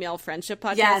our female friendship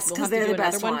podcast. Yes, we'll because they're the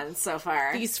best ones so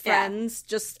far. These friends,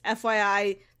 just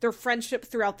FYI, their friendship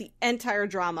throughout the entire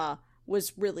drama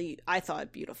was really, I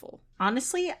thought, beautiful.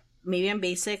 Honestly, maybe I'm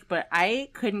basic, but I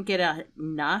couldn't get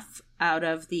enough out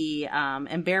of the,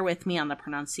 and bear with me on the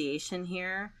pronunciation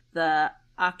here, the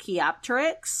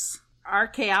Archaeopteryx.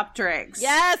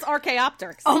 Yes,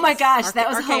 Archaeopteryx. Oh my gosh, that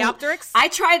was Archaeopteryx. I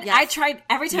tried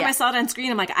every time I saw it on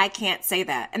screen. I'm like, I can't say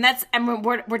that. And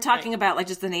we're talking about like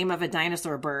just the name of a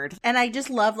dinosaur bird. And I just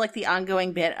love like the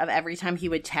ongoing bit of every time he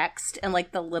would text and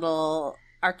like the little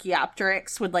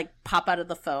Archaeopteryx would like pop out of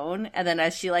the phone, and then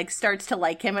as she like starts to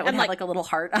like him, it would have like a little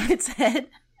heart on its head.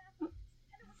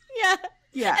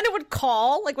 Yeah, and it would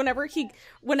call like whenever he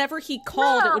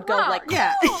called, it would go like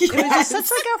It was just such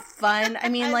like a fun. I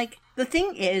mean, like the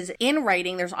thing is, in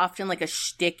writing, there's often like a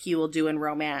shtick you will do in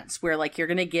romance where like you're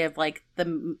gonna give like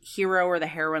the hero or the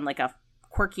heroine like a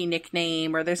quirky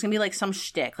nickname, or there's gonna be like some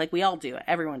shtick. Like we all do it,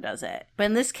 everyone does it. But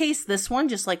in this case, this one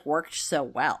just like worked so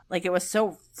well. Like it was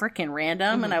so freaking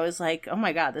random, and I was like, oh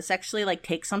my God, this actually like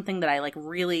takes something that I like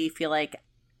really feel like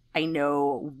I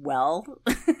know well,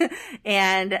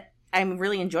 and I'm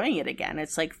really enjoying it again.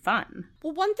 It's like fun.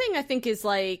 Well, one thing I think is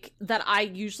like that I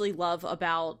usually love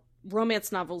about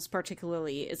romance novels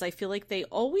particularly is I feel like they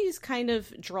always kind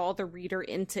of draw the reader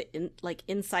into like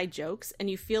inside jokes, and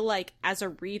you feel like as a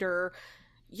reader,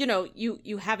 you know,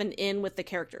 you have an in with the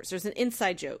characters. There's an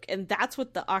inside joke, and that's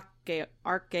what the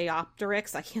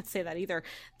Archaeopteryx, I can't say that either.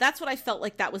 That's what I felt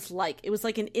like that was like. It was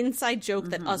like an inside joke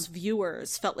that us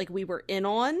viewers felt like we were in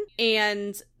on,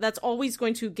 and that's always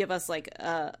going to give us like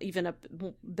even a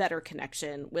better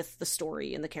connection with the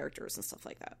story and the characters and stuff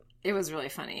like that. It was really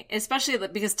funny, especially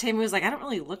because Tae was like, I don't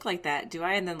really look like that, do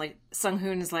I? And then like Sung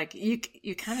Hoon is like, you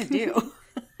kind of do.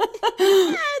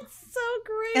 It's so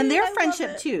great. And their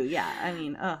friendship too. Yeah. I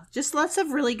mean, just lots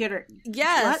of really good.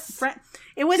 Yes.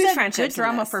 It was a good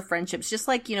drama for friendships. Just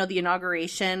like, you know, the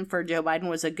inauguration for Joe Biden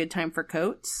was a good time for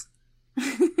Coates.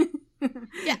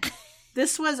 Yeah.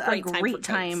 This was a great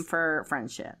time for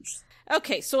friendships.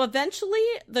 Okay, so eventually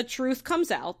the truth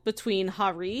comes out between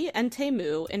Hari and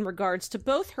Taemu in regards to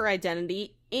both her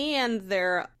identity and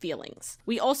their feelings.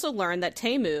 We also learn that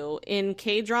Taemu, in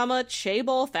K-drama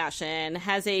chaebol fashion,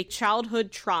 has a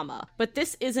childhood trauma. But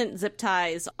this isn't zip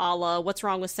ties a la What's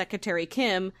Wrong with Secretary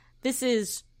Kim. This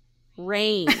is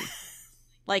rain.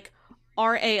 Like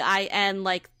RAIN,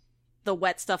 like the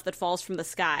wet stuff that falls from the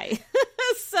sky.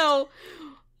 So,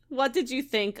 what did you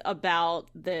think about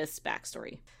this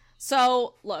backstory?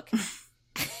 So, look,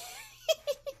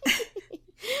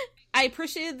 I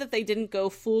appreciated that they didn't go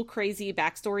full crazy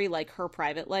backstory like her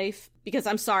private life, because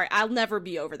I'm sorry, I'll never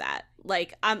be over that.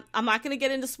 Like, I'm not going to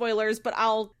get into spoilers, but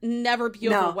I'll never be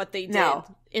over what they did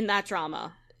in that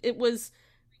drama. It was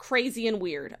crazy and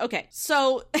weird. Okay,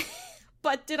 so,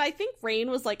 but did I think rain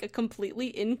was like a completely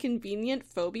inconvenient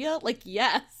phobia? Like,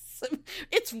 yes.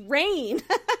 It's rain.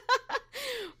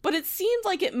 But it seemed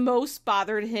like it most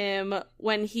bothered him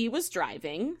when he was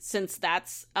driving, since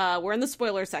that's, we're in the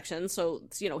spoiler section, so,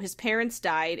 you know, his parents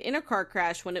died in a car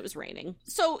crash when it was raining.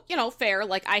 So, you know, fair,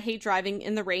 like, I hate driving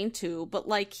in the rain too, but,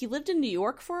 like, he lived in New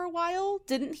York for a while,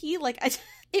 didn't he? Like,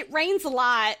 it rains a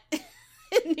lot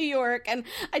in New York, and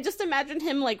I just imagined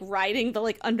him, like, riding the,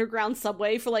 like, underground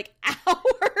subway for, like,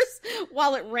 hours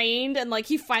while it rained, and, like,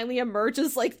 he finally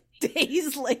emerges, like,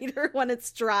 days later when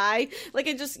it's dry. Like,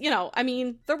 it just, you know, I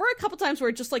mean, there were a couple times where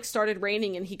it just like started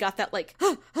raining and he got that like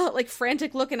like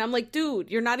frantic look, and I'm like, dude,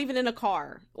 you're not even in a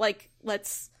car, like,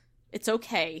 it's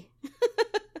okay.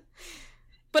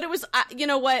 But it was, you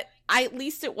know what, at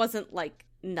least it wasn't like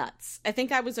nuts. I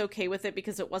think I was okay with it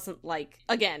because it wasn't like,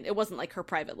 again, it wasn't like her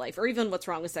private life or even What's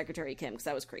Wrong with Secretary Kim, because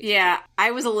that was crazy. Yeah,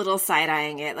 I was a little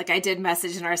side-eyeing it. Like, I did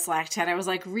message in our Slack chat, I was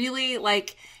like, really,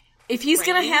 like, if he's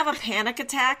going to have a panic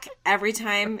attack every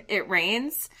time it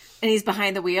rains and he's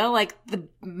behind the wheel, like, the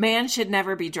man should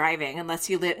never be driving unless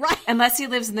he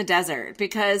lives in the desert.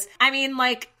 Because, I mean,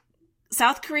 like,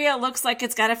 South Korea looks like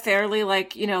it's got a fairly,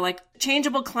 like, you know, like,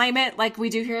 changeable climate like we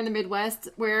do here in the Midwest,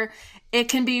 where it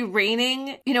can be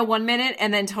raining, you know, 1 minute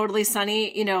and then totally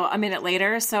sunny, you know, a minute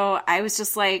later. So I was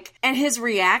just like, and his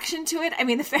reaction to it, I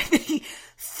mean, the fact that he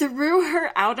threw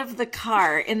her out of the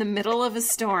car in the middle of a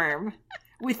storm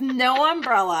with no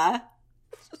umbrella,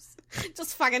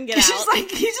 Just fucking get And out. she's like,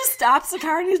 he just stops the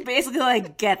car and he's basically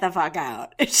like, get the fuck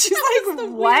out. And she's was like,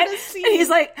 the what? weirdest scene. And he's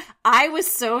like, I was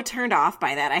so turned off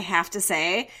by that, I have to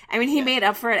say. I mean, he made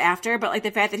up for it after, but like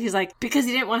the fact that he's like, because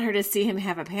he didn't want her to see him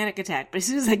have a panic attack. But as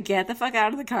soon as like, get the fuck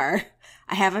out of the car.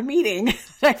 I have a meeting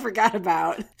that I forgot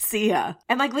about. See ya.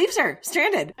 And like leaves her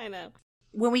stranded. I know.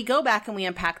 When we go back and we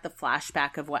unpack the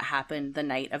flashback of what happened the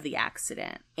night of the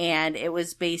accident, and it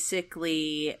was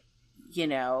basically, you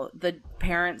know, the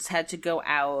parents had to go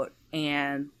out,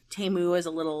 and Temu, as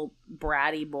a little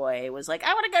bratty boy, was like,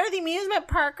 I want to go to the amusement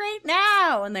park right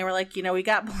now. And they were like, you know, we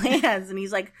got plans. And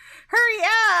he's like,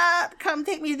 hurry up, come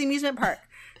take me to the amusement park.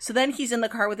 So then he's in the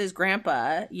car with his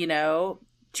grandpa, you know,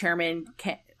 Chairman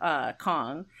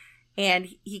Kong, and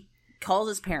he calls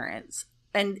his parents,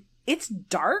 and it's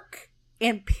dark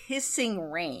and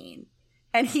pissing rain.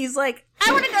 And he's like,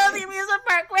 I want to go to the amusement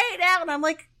park right now. And I'm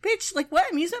like, bitch, like,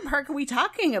 what amusement park are we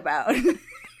talking about?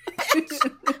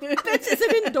 Bitch, is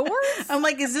it indoors? I'm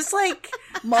like, is this like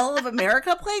Mall of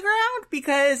America playground?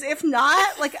 Because if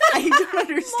not, like, I don't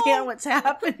understand what's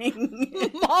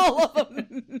happening. Mall of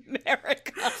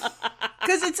America.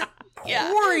 Because it's Yeah,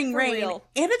 pouring for rain real.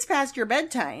 and it's past your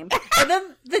bedtime. And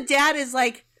then the dad is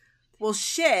like, well,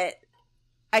 shit,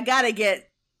 I gotta get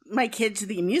my kid to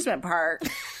the amusement park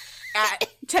at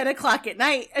 10 o'clock at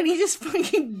night. And he just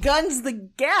fucking guns the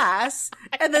gas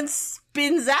and then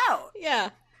spins out. Yeah.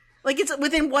 Like, it's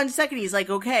within 1 second, he's like,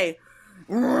 okay.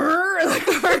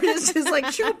 The car is just like,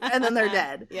 shoot, and then they're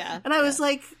dead. Yeah. And I was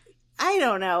like, I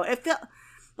don't know. It felt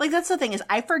like, that's the thing, is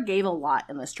I forgave a lot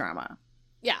in this drama.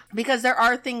 Yeah. Because there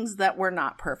are things that were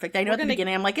not perfect. I know We're at the gonna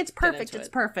beginning, I'm like, it's perfect, into it's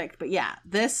it. perfect. But yeah,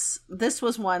 this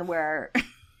was one where,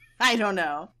 I don't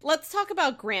know. Let's talk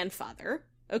about grandfather.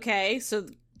 Okay, so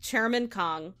Chairman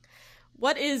Kong.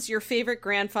 What is your favorite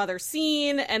grandfather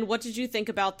scene, and what did you think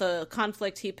about the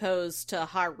conflict he posed to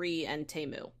Hari and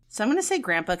Temu? So I'm going to say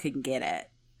Grandpa could get it.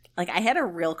 Like, I had a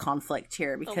real conflict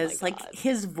here because, my like, God.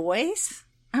 his voice,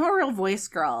 I'm a real voice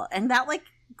girl. And that, like,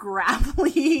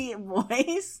 gravelly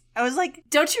voice, I was like,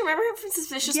 Don't you remember him from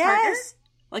Suspicious Partner? yes.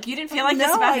 Like you didn't feel like no,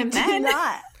 this about I him did then?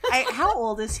 not. How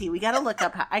old is he? We got to look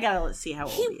up. I got to see how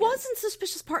old he is. wasn't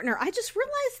Suspicious Partner. I just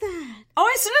realized that. Oh,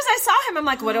 as soon as I saw him, I'm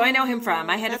like, what do I know him from?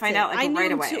 I had to That's find it. out like I knew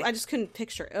right him away. too. I just couldn't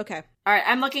picture it. Okay. All right,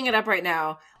 I'm looking it up right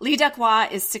now. Lee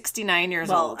Duck-Hwa is 69 years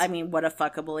Well, old. I mean, what a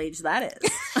fuckable age that is.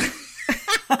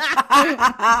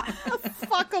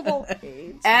 Fuckable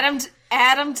age.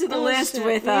 Add him to the list shit.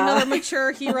 with another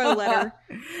mature hero letter.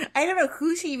 I don't know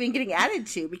who's he even getting added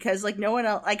to, because like no one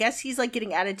else, I guess he's like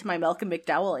getting added to my Malcolm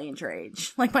McDowell age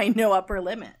range, like my no upper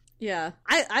limit. Yeah.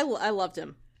 I loved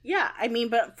him. Yeah, I mean,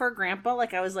 but for Grandpa,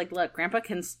 like I was like, look, Grandpa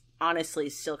can honestly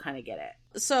still kind of get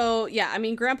it. So, yeah, I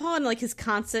mean, Grandpa and, like, his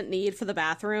constant need for the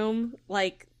bathroom,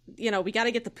 like, you know, we gotta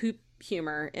get the poop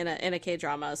humor in a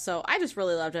K-drama, so I just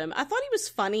really loved him. I thought he was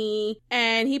funny,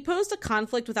 and he posed a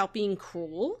conflict without being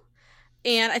cruel,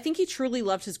 and I think he truly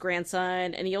loved his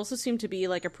grandson, and he also seemed to be,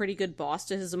 like, a pretty good boss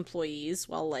to his employees,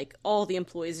 well, like, all the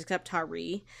employees except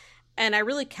Hari. And I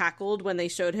really cackled when they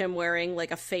showed him wearing,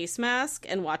 like, a face mask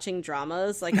and watching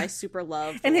dramas. Like, I super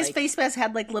loved And his like, face mask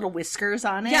had like little whiskers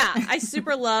on it. yeah, I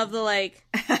super love the, like...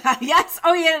 Yes.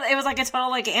 Oh, yeah. It was like a total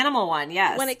like animal one.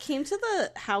 Yes. When it came to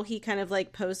the how he kind of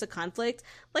like posed a conflict,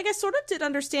 like I sort of did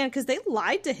understand because they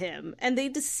lied to him and they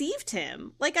deceived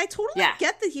him. Like I totally Yeah.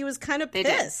 get that he was kind of They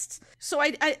did. pissed. So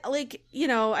I like, you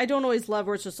know, I don't always love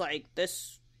where it's just like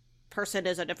this person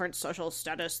is a different social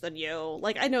status than you.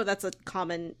 Like I know that's a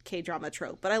common K-drama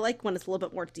trope, but I like when it's a little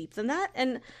bit more deep than that.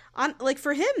 And on like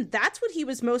for him, that's what he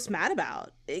was most mad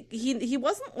about. He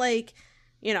wasn't like,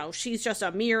 you know, she's just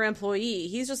a mere employee.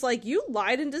 He's just like, you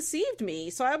lied and deceived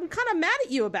me, so I'm kind of mad at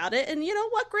you about it. And you know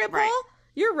what, Grandpa? Right.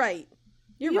 You're right.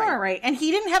 You are right. And he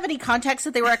didn't have any context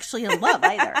that they were actually in love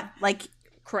either. Like,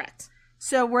 Correct.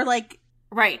 so we're like,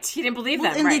 Right. He didn't believe well,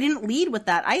 them. and Right. they didn't lead with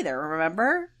that either,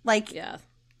 remember? Like, Yeah.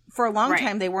 for a long Right.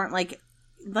 time, they weren't like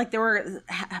there were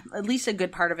at least a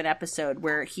good part of an episode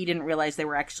where he didn't realize they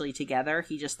were actually together.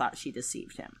 He just thought she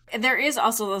deceived him. And there is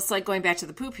also this, like, going back to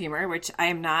the poop humor, which I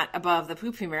am not above the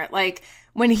poop humor. Like,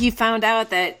 when he found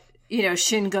out that, you know,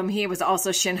 Shin Gum-hee was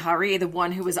also Shin Hari, the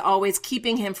one who was always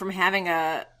keeping him from having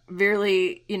a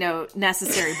really, you know,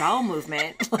 necessary bowel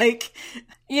movement. Like,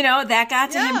 you know, that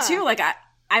got to him Yeah. too. Like,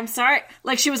 I'm sorry.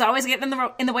 Like, she was always getting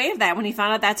in the way of that when he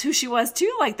found out that's who she was too.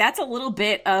 Like, that's a little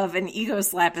bit of an ego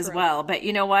slap as well. But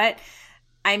you know what?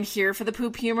 I'm here for the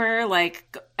poop humor.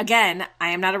 Like, again, I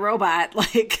am not a robot.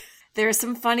 Like, there's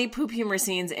some funny poop humor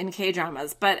scenes in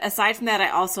K-dramas. But aside from that, I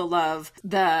also love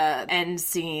the end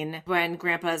scene when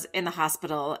Grandpa's in the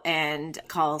hospital and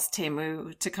calls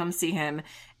Temu to come see him.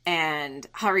 And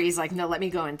Hari's like, no, let me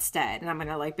go instead. And I'm going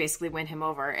to like basically win him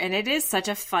over. And it is such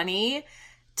a funny,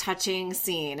 touching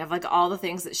scene of like all the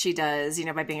things that she does, you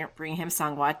know, by bringing him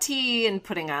Sangwa tea and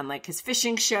putting on like his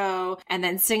fishing show and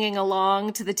then singing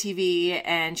along to the TV.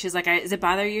 And she's like, is it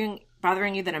bothering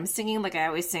you that I'm singing like I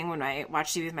always sing when I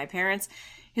watch TV with my parents?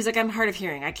 He's like, I'm hard of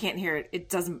hearing. I can't hear it. It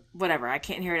doesn't, whatever. I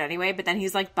can't hear it anyway. But then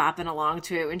he's like bopping along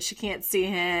to it when she can't see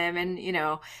him. And, you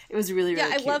know, it was really, really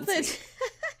cute. I love that.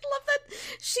 I love that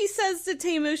she says to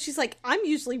Tamu, she's like, I'm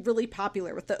usually really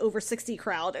popular with the over 60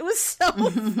 crowd. It was so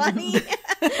funny.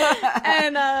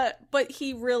 And, but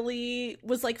he really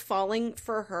was like falling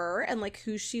for her and like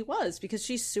who she was because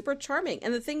she's super charming.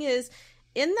 And the thing is,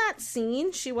 in that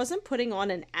scene, she wasn't putting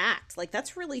on an act. Like,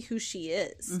 that's really who she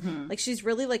is. Mm-hmm. Like, she's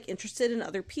really, like, interested in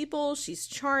other people. She's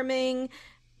charming.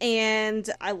 And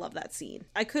I love that scene.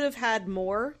 I could have had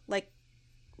more, like,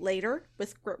 later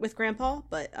with Grandpa.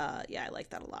 But, yeah, I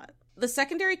like that a lot. The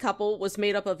secondary couple was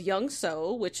made up of Young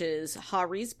So, which is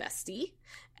Hari's bestie,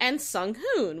 and Sung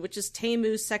Hoon, which is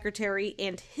Taemu's secretary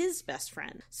and his best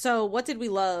friend. So what did we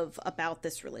love about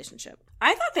this relationship?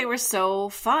 I thought they were so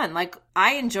fun. Like,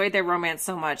 I enjoyed their romance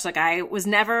so much. Like, I was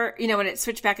never, you know, when it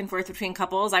switched back and forth between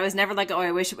couples, I was never like, oh,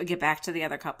 I wish it would get back to the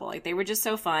other couple. Like, they were just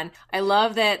so fun. I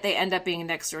love that they end up being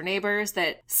next door neighbors,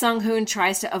 that Sung Hoon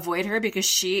tries to avoid her because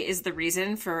she is the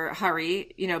reason for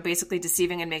Hari, you know, basically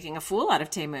deceiving and making a fool out of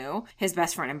Taemu, his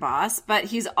best friend and boss. But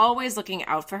he's always looking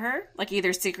out for her, like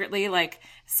either secretly, like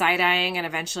side-eyeing and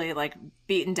eventually like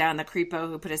beating down the creepo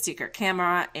who put a secret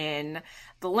camera in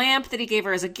the lamp that he gave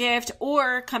her as a gift,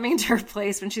 or coming to her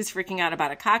place when she's freaking out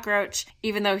about a cockroach,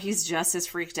 even though he's just as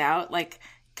freaked out. Like,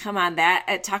 come on,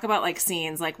 talk about like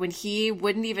scenes, like when he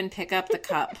wouldn't even pick up the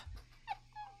cup.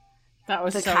 That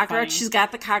was the so cockroach. funny. She's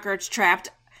got the cockroach trapped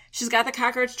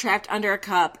under a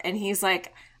cup, and he's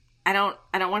like, I don't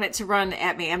want it to run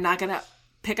at me. I'm not gonna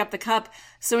pick up the cup.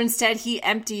 So instead he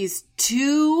empties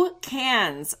 2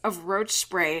 cans of roach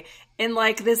spray in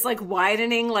like this like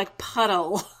widening like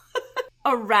puddle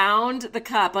around the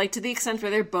cup, like to the extent where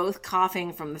they're both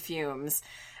coughing from the fumes.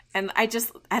 And I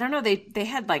don't know, they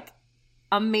had like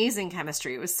amazing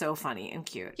chemistry. It was so funny and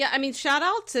cute. Yeah, I mean, shout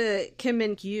out to Kim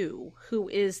Min-gyu, who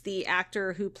is the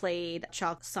actor who played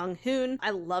Cha Sung-hoon.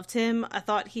 I loved him. I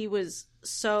thought he was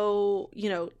so, you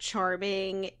know,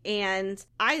 charming. And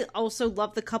I also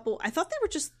love the couple. I thought they were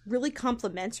just really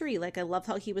complimentary. Like, I love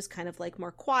how he was kind of like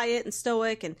more quiet and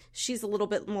stoic, and she's a little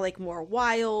bit more like more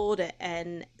wild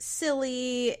and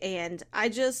silly. And I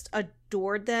just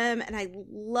adored them. And I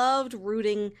loved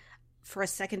rooting for a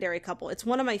secondary couple. It's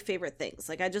one of my favorite things.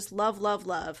 Like, I just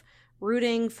love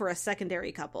rooting for a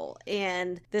secondary couple,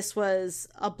 and this was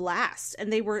a blast.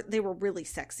 And they were really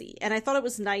sexy, and I thought it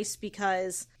was nice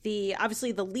because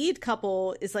obviously the lead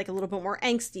couple is like a little bit more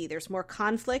angsty. There's more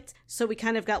conflict, so we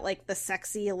kind of got like the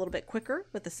sexy a little bit quicker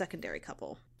with the secondary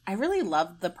couple. I really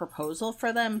loved the proposal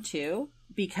for them too,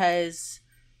 because,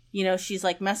 you know, she's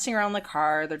like messing around in the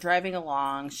car, they're driving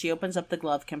along, she opens up the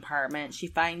glove compartment, she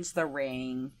finds the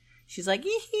ring. She's like,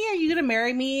 are you going to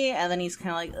marry me? And then he's kind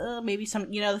of like, maybe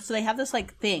some, you know, so they have this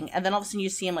like thing. And then all of a sudden you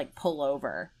see him like pull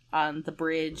over on the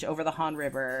bridge over the Han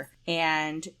River.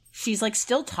 And she's like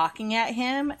still talking at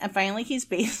him. And finally he's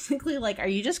basically like, are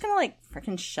you just going to like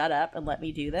freaking shut up and let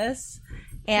me do this?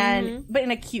 And, but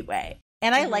in a cute way.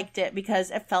 And I liked it because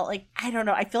it felt like, I don't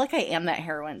know, I feel like I am that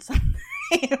heroine sometimes.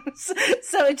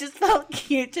 So it just felt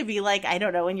cute to be like, I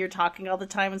don't know, when you're talking all the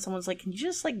time and someone's like, can you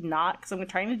just like not? Because I'm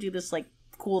trying to do this like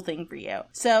cool thing for you.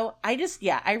 So I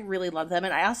really love them.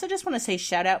 And I also just want to say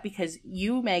shout out because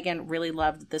you, Megan, really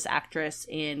loved this actress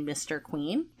in Mr.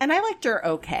 Queen. And I liked her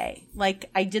okay.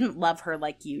 Like, I didn't love her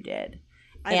like you did.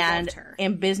 I loved her.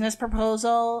 In Business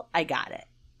Proposal, I got it.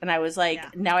 And I was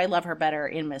like, now I love her better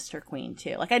in Mr. Queen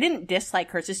too. Like, I didn't dislike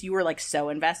her. It's just you were like so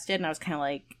invested. And I was kind of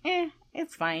like,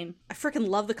 it's fine. I freaking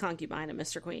love the concubine of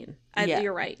Mr. Queen.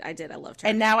 You're right. I did. I loved her.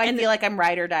 And now I feel like I'm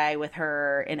ride or die with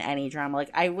her in any drama. Like,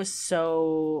 I was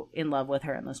so in love with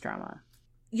her in this drama.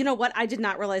 You know what? I did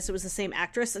not realize it was the same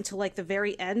actress until like the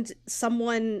very end.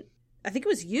 Someone, I think it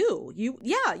was you.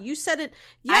 You said it.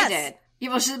 Yes. I did. Yeah,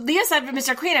 well, Leah said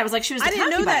Mr. Queen. I was like, she was the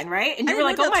concubine, right? And you were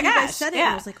like, oh my gosh. Said it, and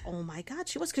I was like, oh my God,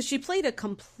 she was. Because she played a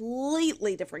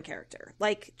completely different character.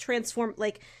 Like, transformed,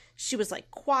 like, she was like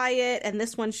quiet, and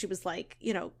this one she was like,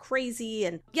 you know, crazy.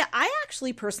 And yeah, I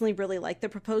actually personally really liked the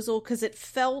proposal because it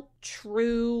felt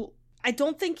true. I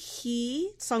don't think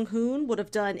Sung-hoon, would have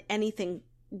done anything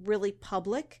really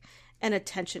public and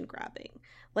attention grabbing.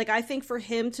 Like, I think for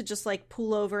him to just like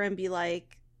pull over and be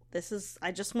like,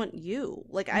 I just want you.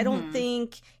 Like, I don't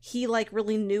think he, like,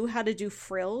 really knew how to do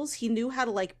frills. He knew how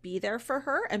to, like, be there for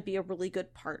her and be a really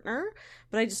good partner.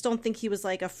 But I just don't think he was,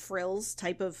 like, a frills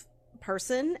type of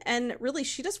person. And really,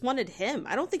 she just wanted him.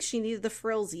 I don't think she needed the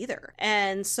frills either.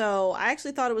 And so I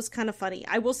actually thought it was kind of funny.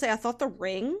 I will say I thought the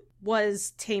ring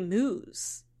was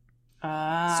Teimu's.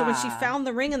 So when she found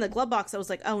the ring in the glove box, I was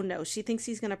like, oh no, she thinks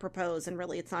he's going to propose, and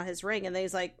really it's not his ring. And then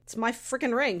he's like, it's my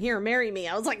freaking ring. Here, marry me.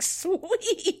 I was like,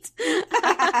 sweet.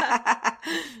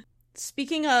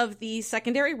 Speaking of the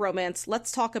secondary romance,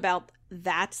 let's talk about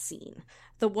that scene.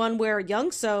 The one where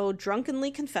Young So drunkenly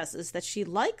confesses that she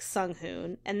likes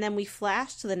Sung-hoon, and then we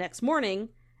flash to the next morning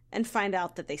and find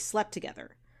out that they slept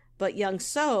together. But Young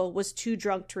So was too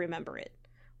drunk to remember it.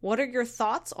 What are your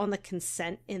thoughts on the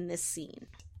consent in this scene?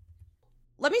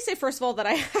 Let me say, first of all, that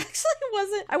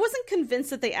I wasn't convinced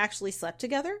that they actually slept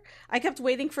together. I kept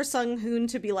waiting for Sung-hoon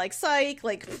to be like, psych,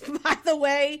 like, by the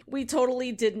way, we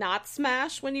totally did not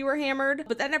smash when you were hammered,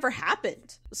 but that never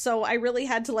happened. So I really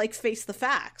had to, like, face the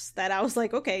facts that I was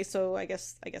like, okay, so I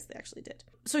guess they actually did.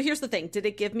 So here's the thing. Did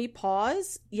it give me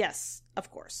pause? Yes,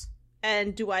 of course.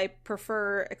 And do I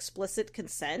prefer explicit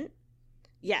consent?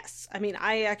 Yes. I mean,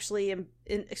 I actually am,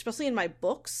 especially in my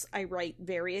books, I write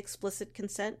very explicit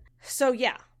consent. So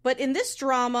yeah, but in this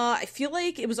drama, I feel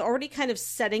like it was already kind of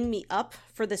setting me up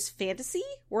for this fantasy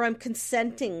where I'm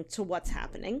consenting to what's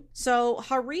happening. So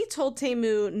Hari told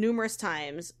Taemu numerous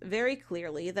times very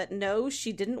clearly that no,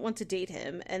 she didn't want to date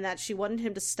him and that she wanted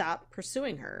him to stop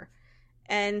pursuing her.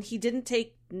 And he didn't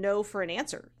take no for an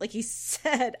answer. Like, he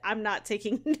said, I'm not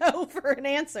taking no for an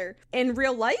answer. In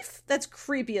real life, that's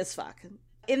creepy as fuck.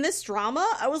 In this drama,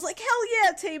 I was like, hell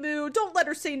yeah, Taemu, don't let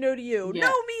her say no to you. Yeah.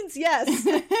 No means yes.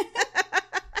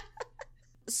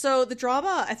 So the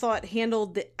drama, I thought,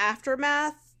 handled the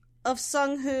aftermath of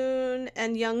Sung-hoon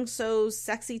and Young So's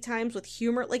sexy times with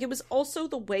humor. Like, it was also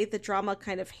the way the drama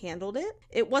kind of handled it.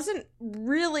 It wasn't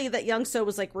really that Young So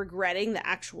was, like, regretting the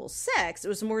actual sex. It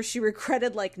was more she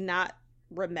regretted, like, not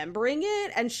remembering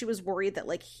it, and she was worried that,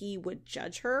 like, he would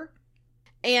judge her.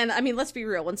 And, I mean, let's be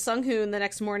real. When Sung-hoon the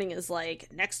next morning is like,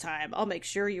 next time, I'll make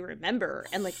sure you remember,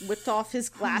 and, like, whipped off his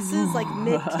glasses, like,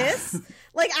 mid-kiss,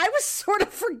 like, I was sort of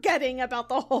forgetting about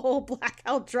the whole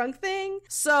blackout drunk thing.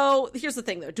 So, here's the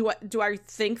thing, though. Do I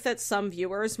think that some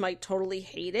viewers might totally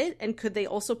hate it? And could they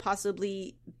also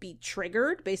possibly be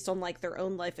triggered based on, like, their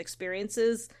own life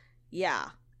experiences? Yeah.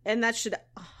 And that should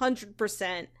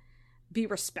 100% be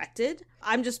respected.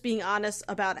 I'm just being honest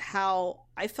about how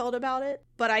I felt about it,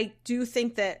 but I do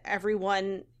think that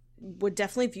everyone would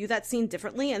definitely view that scene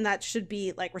differently, and that should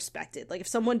be, like, respected. Like, if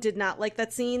someone did not like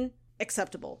that scene,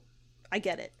 acceptable. I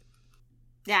get it.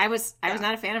 Yeah, I was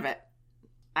not a fan of it.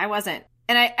 I wasn't.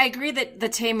 And I agree that the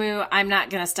Taemu, I'm not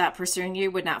going to stop pursuing you,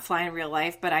 would not fly in real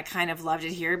life, but I kind of loved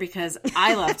it here because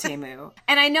I love Taemu.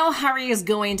 And I know Hari is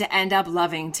going to end up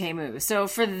loving Taemu. So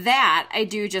for that, I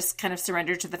do just kind of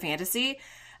surrender to the fantasy.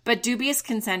 But dubious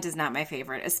consent is not my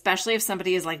favorite, especially if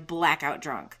somebody is, like, blackout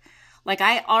drunk. Like,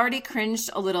 I already cringed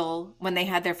a little when they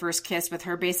had their first kiss with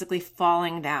her basically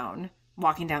falling down,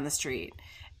 walking down the street.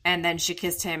 And then she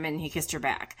kissed him and he kissed her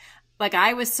back. Like,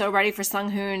 I was so ready for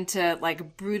Sung-hoon to,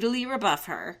 like, brutally rebuff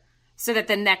her so that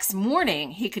the next morning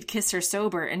he could kiss her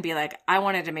sober and be like, I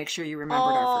wanted to make sure you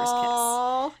remembered our first kiss.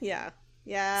 Oh, yeah.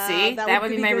 Yeah. See? That would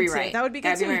be my rewrite. Too. That would be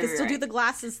good, too. You could still do the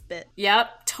glasses bit.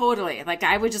 Yep, totally. Like,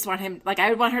 I would just want him, like,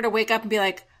 I would want her to wake up and be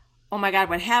like, oh my God,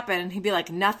 what happened? And he'd be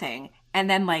like, nothing. And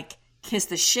then, like, kiss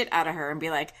the shit out of her and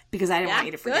be like, because I didn't want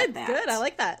you to forget that. Good. I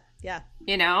like that. Yeah.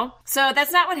 You know? So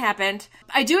that's not what happened.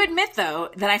 I do admit, though,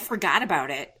 that I forgot about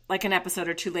it, like, an episode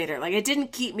or two later. Like, it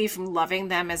didn't keep me from loving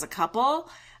them as a couple,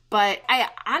 but I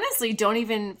honestly don't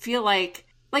even feel like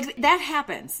that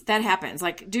happens. That happens.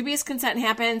 Like, dubious consent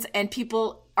happens, and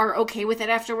people are okay with it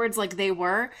afterwards, like they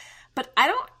were. But I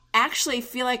don't actually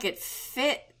feel like it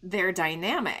fit their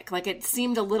dynamic. Like, it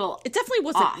seemed a little It definitely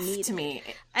wasn't off needed to me.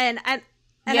 And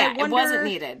yeah, I wonder... it wasn't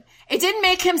needed. It didn't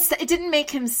make him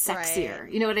sexier.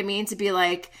 Right. You know what I mean? To be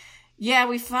like, yeah,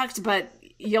 we fucked, but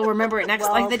you'll remember it next.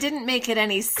 Like, that didn't make it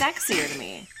any sexier to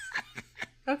me.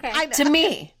 Okay. To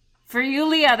me. For you,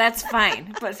 Leah, that's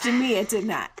fine. But to me, it did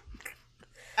not.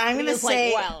 I'm going to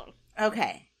say,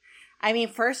 okay. I mean,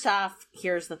 first off,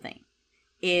 here's the thing.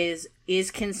 Is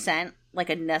consent, like,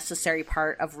 a necessary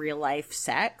part of real life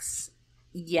sex?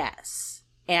 Yes.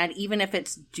 And even if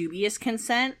it's dubious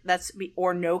consent,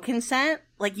 or no consent,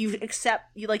 like, you've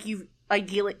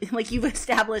ideally, like, you've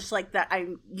established, like, that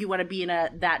you want to be in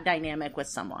that dynamic with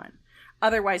someone.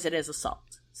 Otherwise, it is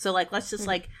assault. So, like, let's just,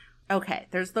 like, okay,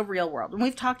 there's the real world. And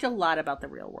we've talked a lot about the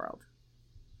real world.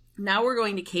 Now we're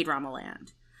going to K-drama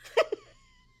land.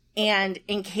 And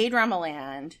in K-Drama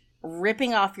Land,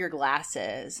 ripping off your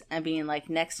glasses and being like,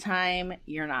 next time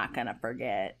you're not gonna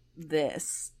forget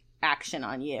this action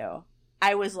on you.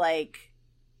 I was like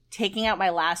taking out my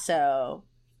lasso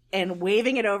and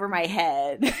waving it over my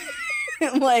head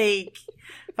like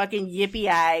fucking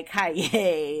yippee-yi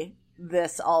kaye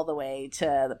this all the way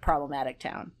to the problematic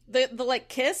town. The like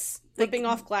kiss, ripping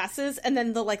off glasses, and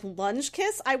then the like lunge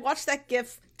kiss. I watched that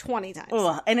gif 20 times.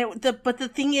 Ugh. And but the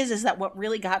thing is that what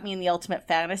really got me in the ultimate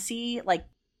fantasy like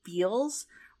feels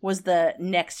was the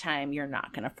next time you're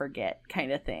not gonna forget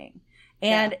kind of thing.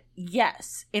 And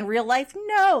yes, in real life,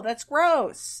 no, that's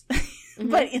gross.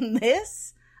 But in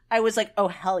this, I was like, oh,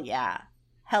 hell yeah.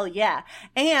 Hell yeah.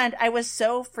 And I was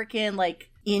so freaking like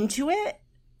into it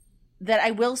that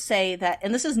I will say that,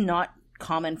 and this is not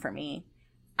common for me,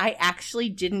 I actually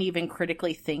didn't even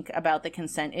critically think about the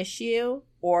consent issue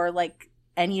or like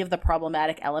any of the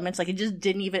problematic elements. Like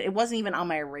it wasn't even on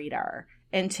my radar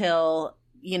until,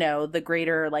 you know, the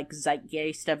greater like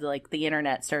zeitgeist of like the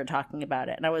internet started talking about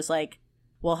it. And I was like,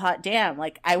 well, hot damn,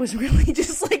 like I was really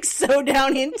just like so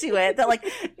down into it that like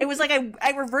it was like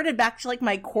I reverted back to like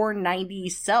my core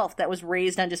 90s self that was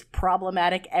raised on just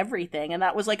problematic everything. And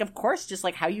that was like, of course, just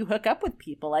like how you hook up with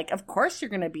people. Like, of course you're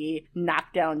going to be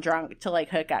knocked down drunk to like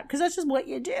hook up because that's just what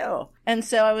you do. And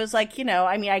so I was like, you know,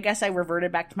 I mean, I guess I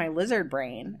reverted back to my lizard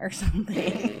brain or something.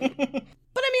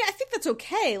 But I mean, I think that's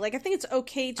okay. Like, I think it's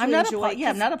okay to I'm not enjoy.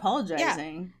 I'm not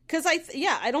apologizing. Because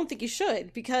I don't think you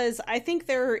should, because I think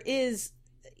there is,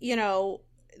 you know,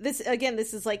 this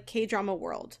is like K-drama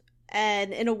world.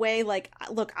 And in a way, like,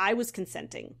 look, I was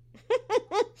consenting.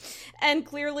 And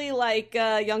clearly, like,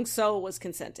 Young So was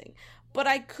consenting. But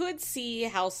I could see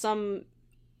how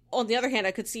on the other hand,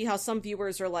 I could see how some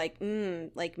viewers are like,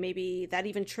 like, maybe that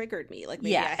even triggered me. Like,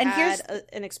 maybe I had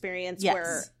an experience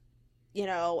where, you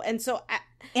know, and so...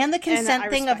 And the consent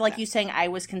thing of, like, you saying I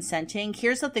was consenting,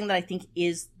 here's the thing that I think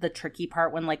is the tricky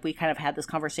part when, like, we kind of had this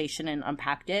conversation and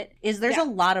unpacked it, is there's a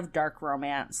lot of dark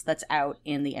romance that's out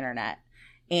in the internet.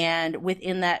 And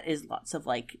within that is lots of,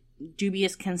 like,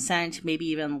 dubious consent, maybe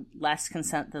even less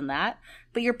consent than that.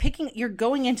 But you're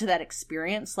going into that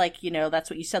experience, like, you know,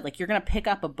 that's what you said, like, you're going to pick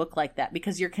up a book like that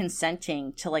because you're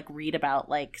consenting to, like, read about,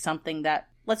 like, something that,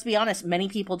 let's be honest, many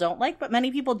people don't like, but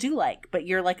many people do like. But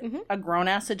you're like a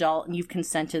grown-ass adult and you've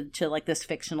consented to like this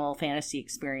fictional fantasy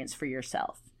experience for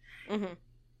yourself.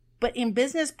 But in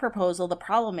Business Proposal, the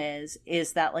problem is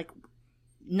that like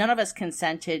none of us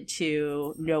consented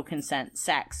to no consent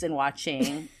sex in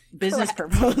watching Business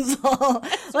Proposal.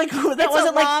 Like that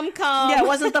wasn't like rom-com. Yeah, it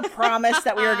wasn't the promise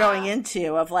that we were going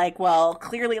into of like, well,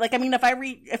 clearly, like, I mean, if I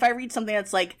read something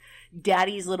that's like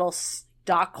Daddy's Little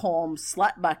Stockholm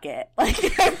Slut Bucket,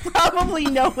 like I probably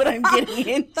know what I'm getting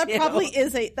into. That probably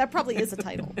is a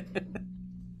title.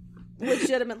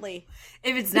 Legitimately.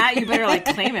 If it's not, you better like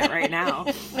claim it right now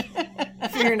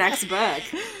for your next book.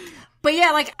 But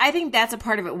yeah, like I think that's a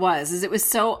part of it is it was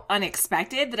so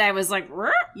unexpected that I was like,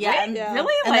 really? And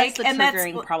Like, that's the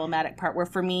triggering problematic part where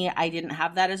for me, I didn't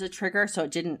have that as a trigger, so it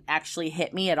didn't actually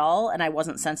hit me at all, and I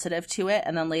wasn't sensitive to it.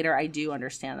 And then later, I do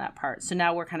understand that part. So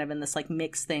now we're kind of in this like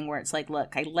mixed thing where it's like,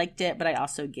 look, I liked it, but I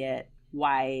also get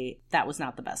why that was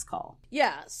not the best call.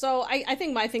 Yeah. So I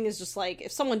think my thing is just like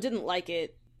if someone didn't like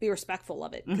it, be respectful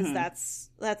of it, because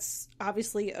that's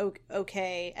obviously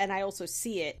okay, and I also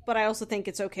see it, but I also think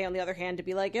it's okay on the other hand to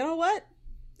be like, you know what,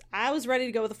 I was ready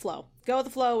to go with the flow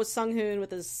with Sung-hoon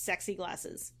with his sexy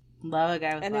glasses. Love a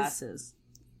guy with glasses.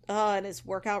 And his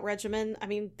workout regimen. I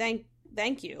mean, thank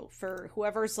you for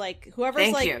whoever's like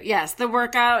yes, the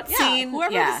workout scene,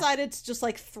 whoever decided to just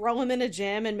like throw him in a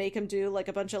gym and make him do like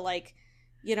a bunch of like,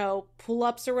 you know,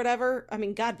 pull-ups or whatever. I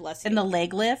mean, God bless you. And the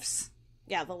leg lifts.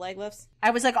 Yeah, the leg lifts.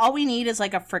 I was like, all we need is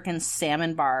like a freaking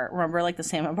salmon bar. Remember, like the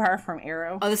salmon bar from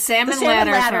Arrow? Oh, the salmon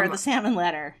ladder. The salmon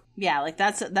ladder. Yeah, like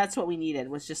that's what we needed,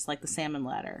 was just like the salmon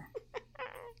ladder.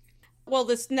 Well,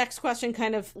 this next question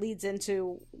kind of leads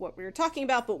into what we were talking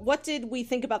about, but what did we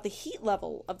think about the heat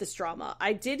level of this drama?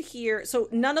 I did hear, so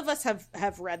none of us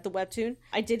have read the webtoon.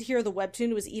 I did hear the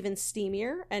webtoon was even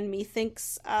steamier, and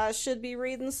methinks should be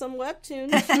reading some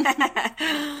webtoons.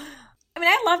 I mean,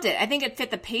 I loved it. I think it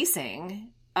fit the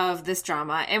pacing of this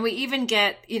drama. And we even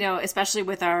get, you know, especially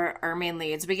with our main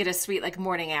leads, we get a sweet, like,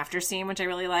 morning after scene, which I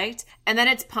really liked. And then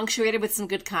it's punctuated with some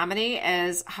good comedy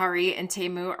as Hari and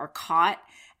Taemu are caught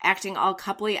acting all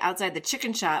coupley outside the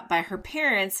chicken shop by her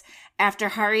parents after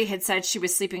Hari had said she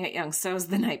was sleeping at Young So's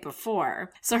the night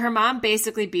before. So her mom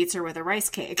basically beats her with a rice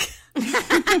cake.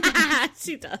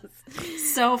 She does.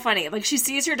 So funny. Like, she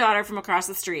sees her daughter from across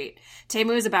the street.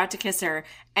 Taemu is about to kiss her,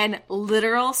 and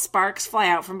literal sparks fly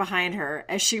out from behind her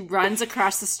as she runs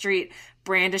across the street,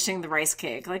 brandishing the rice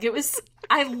cake. Like it was,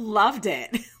 I loved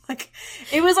it. Like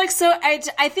it was like, so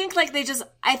I think like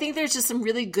I think there's just some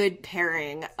really good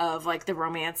pairing of like the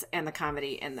romance and the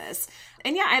comedy in this.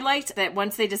 And yeah, I liked that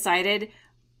once they decided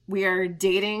we are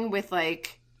dating with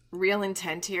like real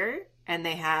intent here and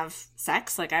they have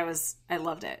sex, like I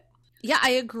loved it. Yeah,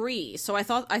 I agree. So I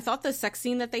thought the sex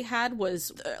scene that they had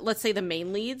was, let's say the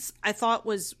main leads, I thought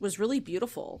was really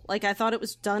beautiful. Like I thought it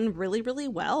was done really, really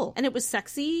well. And it was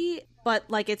sexy, but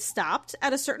like it stopped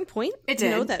at a certain point. It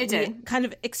did. You know, that it we did. kind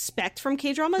of expect from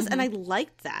K-dramas. And I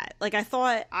liked that. Like I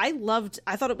thought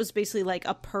it was basically like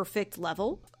a perfect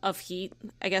level of heat,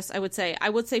 I guess I would say. I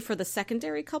would say for the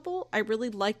secondary couple, I really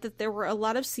liked that there were a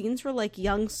lot of scenes where like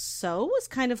Young So was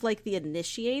kind of like the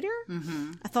initiator.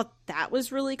 I thought that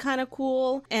was really kind of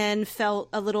cool and felt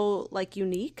a little like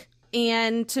unique.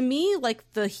 And to me, like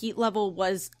the heat level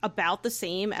was about the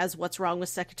same as What's Wrong with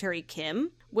Secretary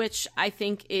Kim, which I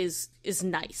think is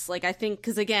nice. Like I think,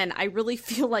 because again, I really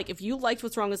feel like if you liked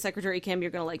What's Wrong with Secretary Kim,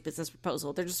 you're going to like Business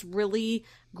Proposal. They're just really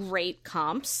great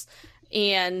comps.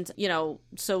 And, you know,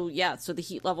 so yeah, so the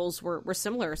heat levels were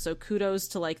similar. So kudos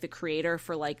to like the creator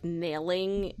for like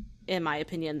nailing, in my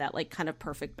opinion, that like kind of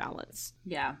perfect balance.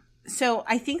 Yeah. So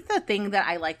I think the thing that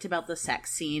I liked about the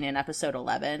sex scene in episode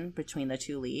 11 between the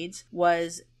two leads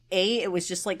was, it was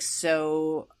just like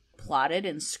so plotted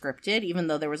and scripted, even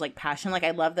though there was like passion. Like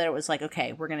I love that it was like,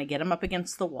 okay, we're going to get him up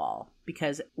against the wall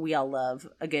because we all love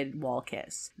a good wall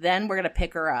kiss. Then we're going to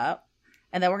pick her up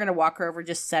and then we're going to walk her over,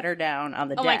 just set her down on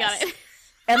the desk. Oh my God.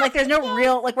 And like there's no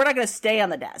real, like we're not going to stay on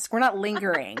the desk. We're not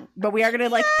lingering, but we are going to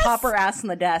like pop her ass on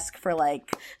the desk for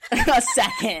like a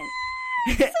second.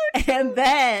 And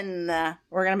then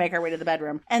we're gonna make our way to the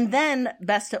bedroom, and then and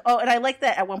I like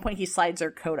that at one point he slides her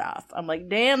coat off. I'm like,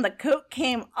 damn, the coat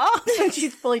came off and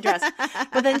she's fully dressed.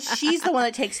 But then she's the one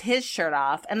that takes his shirt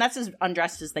off, and that's as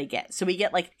undressed as they get. So we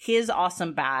get like his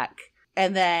awesome back,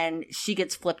 and then she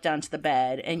gets flipped onto the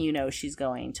bed, and you know she's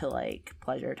going to like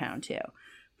Pleasure Town too.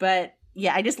 But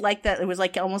yeah, I just like that it was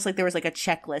like almost like there was like a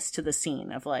checklist to the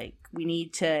scene of like, we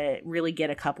need to really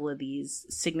get a couple of these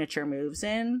signature moves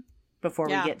in before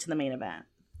we get to the main event.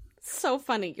 So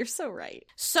funny. You're so right.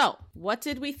 So, what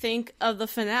did we think of the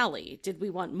finale? Did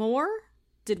we want more?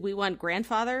 Did we want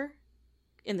grandfather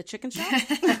in the chicken shop?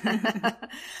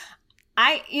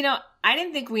 I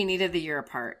didn't think we needed the year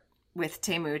apart with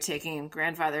Taemu taking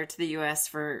grandfather to the U.S.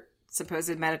 for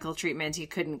supposed medical treatment he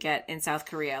couldn't get in South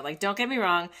Korea. Like, don't get me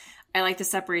wrong. I like the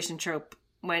separation trope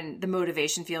when the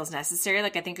motivation feels necessary.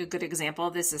 Like, I think a good example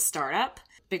of this is Startup,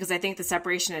 because I think the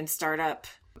separation in Startup,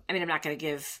 I mean, I'm not going to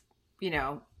give,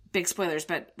 big spoilers,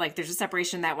 but like there's a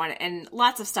separation in that one and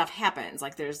lots of stuff happens.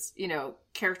 Like there's,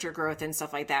 character growth and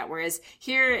stuff like that. Whereas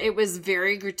here it was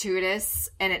very gratuitous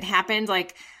and it happened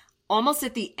like almost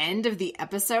at the end of the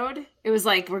episode. It was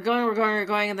like, we're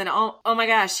going. And then, oh my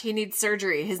gosh, he needs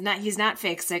surgery. He's not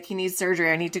fake sick. He needs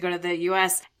surgery. I need to go to the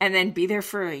US and then be there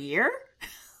for a year.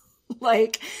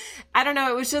 Like, I don't know.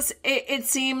 It was just, it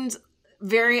seemed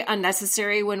very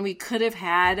unnecessary when we could have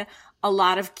had a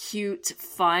lot of cute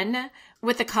fun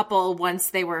with the couple once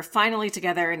they were finally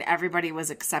together and everybody was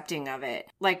accepting of it.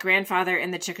 Like grandfather in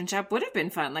the chicken shop would have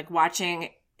been fun. Like watching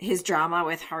his drama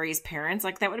with Hari's parents,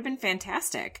 like that would have been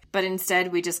fantastic. But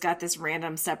instead we just got this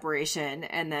random separation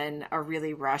and then a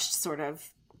really rushed sort of,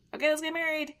 okay, let's get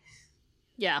married.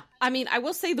 Yeah. I mean, I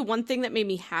will say the one thing that made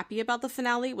me happy about the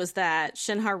finale was that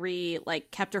Shin Hari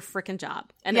like kept her frickin'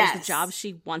 job. And it was the job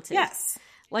she wanted. Yes.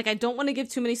 Like, I don't want to give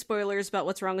too many spoilers about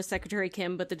What's Wrong with Secretary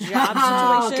Kim, but the job situation...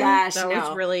 Oh, gosh,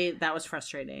 that was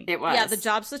frustrating. It was. Yeah, the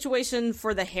job situation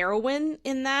for the heroine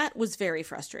in that was very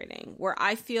frustrating, where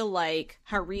I feel like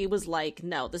Hari was like,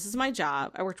 no, this is my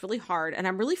job. I worked really hard, and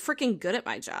I'm really freaking good at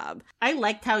my job. I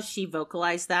liked how she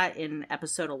vocalized that in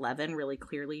episode 11 really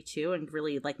clearly, too, and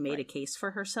really, like, made a case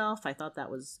for herself. I thought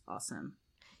that was awesome.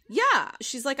 Yeah,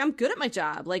 she's like, I'm good at my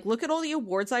job. Like, look at all the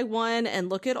awards I won and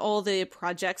look at all the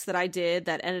projects that I did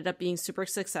that ended up being super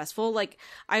successful. Like,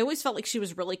 I always felt like she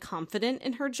was really confident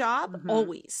in her job,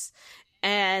 always.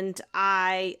 And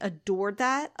I adored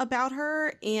that about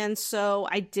her. And so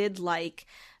I did like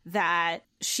that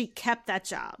she kept that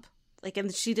job. Like,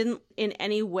 and she didn't in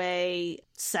any way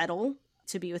settle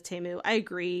to be with Taemu. I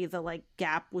agree. The, like,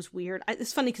 gap was weird.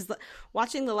 It's funny because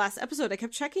watching the last episode, I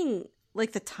kept checking,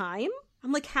 like, the time.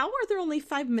 I'm like, how are there only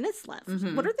 5 minutes left?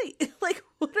 What are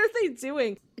they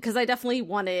doing? Because I definitely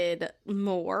wanted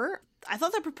more. I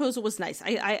thought that proposal was nice.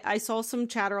 I saw some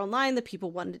chatter online that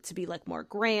people wanted it to be like more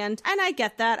grand, and I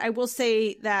get that. I will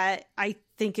say that I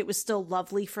think it was still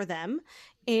lovely for them.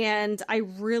 And I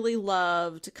really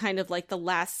loved kind of like the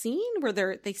last scene where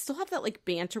they still have that like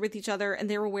banter with each other, and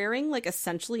they were wearing like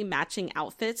essentially matching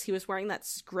outfits. He was wearing that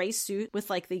gray suit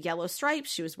with like the yellow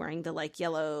stripes. She was wearing the like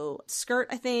yellow skirt,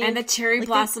 I think. And the cherry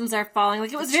blossoms are falling.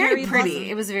 Like, it was very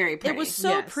pretty. It was very pretty. It was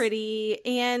so pretty.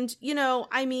 And, you know,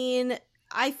 I mean,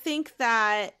 I think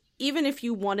that even if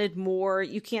you wanted more,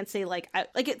 you can't say like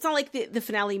it's not like the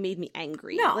finale made me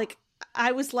angry. No. Like,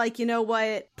 I was like, you know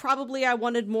what? Probably I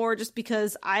wanted more just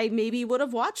because I maybe would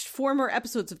have watched 4 more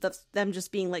episodes of them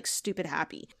just being like stupid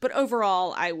happy. But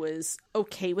overall, I was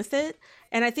okay with it.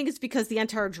 And I think it's because the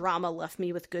entire drama left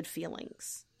me with good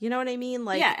feelings. You know what I mean?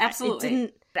 Like, yeah,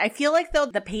 absolutely. I feel like, though,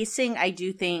 the pacing, I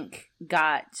do think,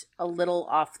 got a little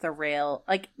off the rail.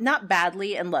 Like, not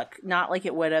badly. And look, not like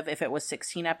it would have if it was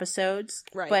 16 episodes.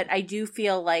 Right. But I do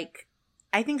feel like,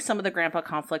 I think some of the grandpa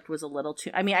conflict was a little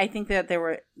too, I mean, I think that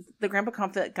the grandpa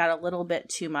conflict got a little bit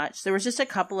too much. There was just a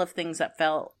couple of things that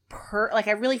felt like,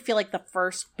 I really feel like the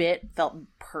first bit felt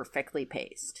perfectly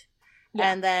paced.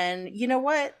 Yeah. And then, you know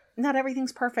what? Not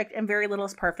everything's perfect, and very little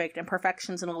is perfect, and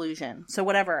perfection's an illusion. So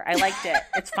whatever. I liked it.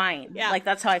 It's fine. Yeah. Like,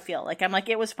 that's how I feel. Like, I'm like,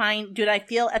 it was fine. Did I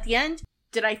feel at the end?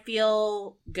 Did I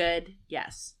feel good?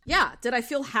 Yes. Yeah. Did I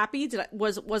feel happy?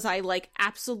 Was I like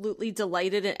absolutely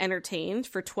delighted and entertained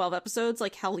for 12 episodes?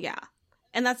 Like, hell yeah.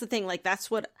 And that's the thing. Like,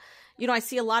 that's what, you know, I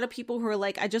see a lot of people who are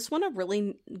like, I just want a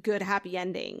really good, happy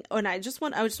ending. And I just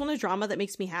want a drama that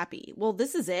makes me happy. Well,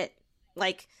 this is it.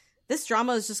 Like, this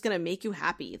drama is just going to make you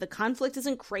happy. The conflict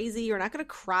isn't crazy. You're not going to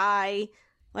cry.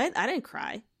 What? I didn't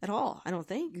cry at all, I don't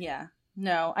think. Yeah.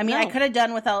 No, I mean, I could have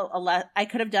done with I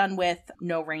could have done with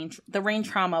no rain. The rain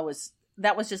trauma was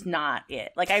just not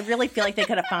it. Like, I really feel like they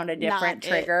could have found a different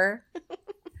trigger.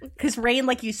 Because rain,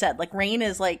 like you said, like, rain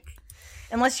is like,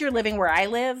 unless you're living where I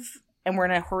live and we're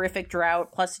in a horrific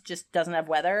drought, plus it just doesn't have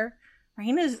weather.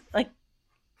 Rain is like,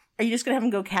 are you just gonna have them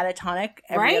go catatonic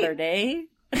every other day?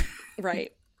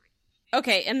 Right.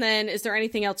 Okay, and then is there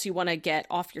anything else you want to get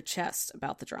off your chest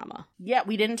about the drama? Yeah,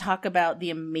 we didn't talk about the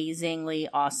amazingly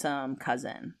awesome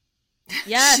cousin.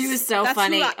 Yes. She was so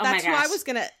funny.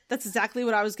 That's exactly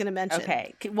what I was going to mention.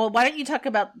 Okay. Well, why don't you talk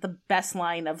about the best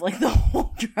line of like the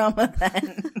whole drama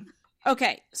then?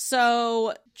 Okay,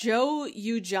 so Jo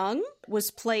Yoo-jung was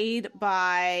played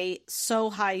by So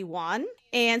Ha-won,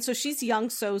 and so she's Young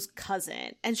So's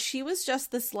cousin, and she was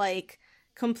just this like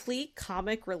complete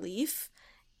comic relief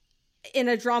in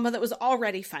a drama that was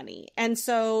already funny. And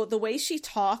so the way she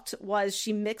talked was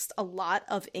she mixed a lot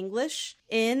of English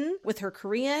in with her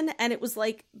Korean, and it was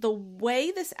like the way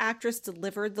this actress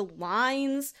delivered the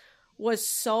lines was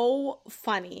so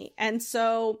funny. And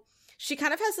so she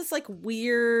kind of has this like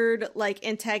weird like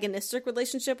antagonistic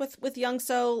relationship with Young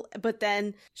So, but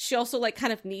then she also like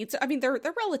kind of needs, I mean, they're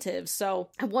relatives. So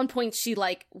at one point she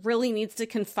like really needs to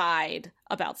confide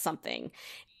about something.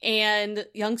 And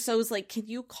Young So's like, can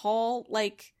you call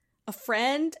like a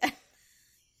friend?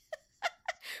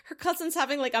 Her cousin's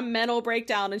having like a mental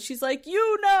breakdown, and she's like,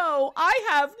 you know, I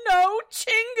have no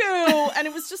chingu. And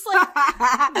it was just like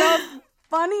the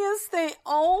funniest thing.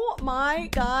 Oh my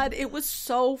God. It was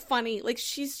so funny. Like,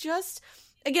 she's just,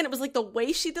 again, it was like the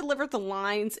way she delivered the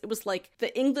lines. It was like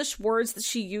the English words that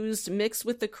she used mixed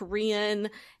with the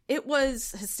Korean. It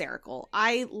was hysterical.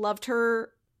 I loved her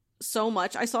so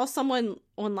much. I saw someone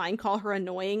online call her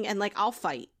annoying, and like, I'll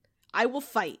fight. I will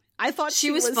fight. I thought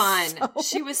she was fun.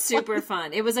 She was super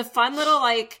fun. It was a fun little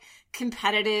like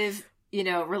competitive, you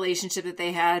know, relationship that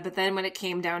they had. But then when it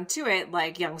came down to it,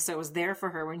 like Young So was there for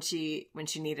her when she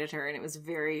needed her, and it was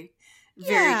very,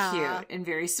 very cute and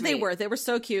very sweet. They were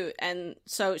so cute, and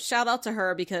so shout out to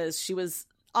her because she was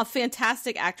a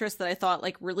fantastic actress that I thought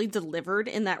like really delivered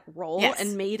in that role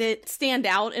and made it stand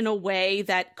out in a way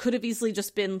that could have easily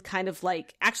just been kind of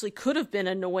like, actually could have been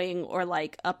annoying or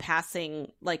like a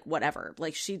passing, like whatever.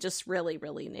 Like, she just really,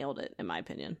 really nailed it in my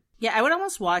opinion. Yeah, I would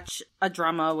almost watch a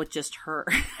drama with just her.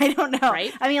 I don't know.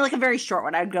 Right? I mean, like a very short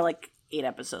one. I'd go like 8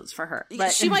 episodes for her.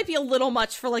 But she might be a little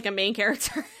much for like a main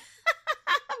character.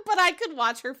 But I could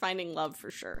watch her finding love for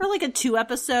sure. Or like a 2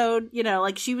 episode, you know,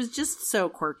 like she was just so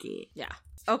quirky. Yeah.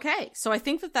 Okay, so I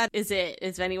think that is it.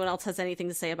 If anyone else has anything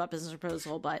to say about Business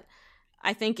Proposal, but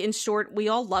I think in short, we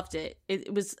all loved it.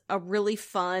 It was a really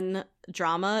fun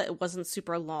drama. It wasn't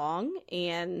super long.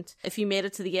 And if you made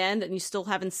it to the end and you still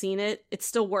haven't seen it, it's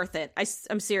still worth it.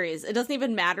 I'm serious. It doesn't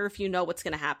even matter if you know what's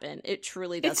going to happen. It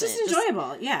truly doesn't. It's just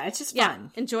enjoyable. Yeah, it's just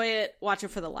fun. Enjoy it. Watch it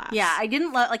for the laughs. Yeah, I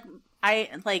didn't like I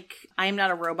am not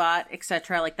a robot,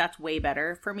 etc. Like that's way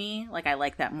better for me. Like I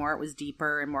like that more. It was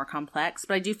deeper and more complex.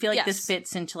 But I do feel like this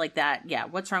fits into like that. Yeah,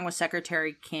 what's wrong with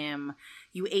Secretary Kim?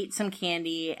 You ate some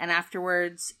candy and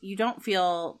afterwards you don't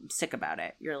feel sick about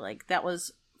it. You're like, that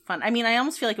was fun. I mean, I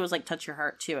almost feel like it was like Touch Your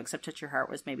Heart too, except Touch Your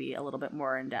Heart was maybe a little bit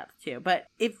more in depth too. But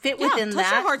it fit within that.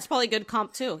 Touch Your Heart's probably a good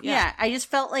comp too. Yeah, I just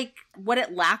felt like what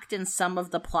it lacked in some of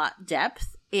the plot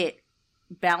depth, it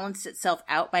balanced itself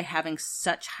out by having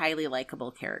such highly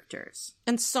likable characters.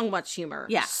 And so much humor.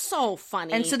 Yeah. So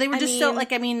funny. And so they were just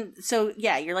so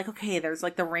yeah, you're like, okay, there's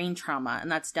like the rain trauma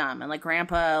and that's dumb. And like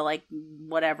grandpa, like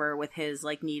whatever with his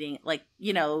like needing, like,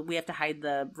 you know, we have to hide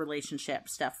the relationship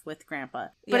stuff with grandpa.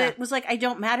 But it was like, I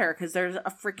don't matter because there's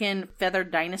a freaking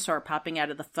feathered dinosaur popping out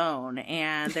of the phone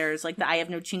and there's like the Eye of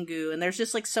No Chingu and there's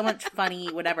just like so much funny,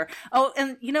 whatever. Oh,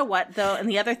 and you know what though? And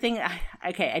the other thing,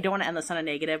 okay, I don't want to end this on a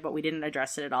negative, but we didn't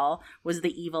address it at all, was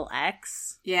the evil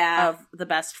ex of the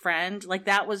best friend. Like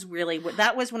that was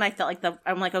when I felt like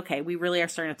I'm like, okay, we really are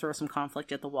starting to throw some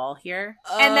conflict at the wall here.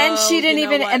 And then she didn't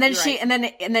even,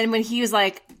 and then when he was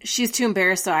like, she's too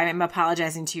embarrassed, so I'm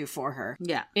apologizing to you for her.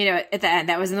 Yeah. You know, at the end,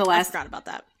 that was in the last. I forgot about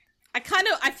that. I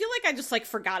feel like I just like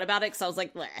forgot about it because I was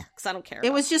like, because I don't care.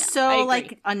 It was just so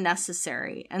like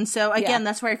unnecessary. And so again,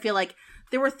 that's where I feel like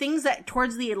there were things that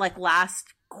towards the like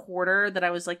last quarter that I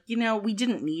was like, you know, we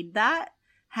didn't need that.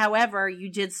 However, you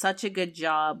did such a good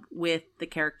job with the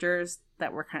characters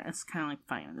that were kind of like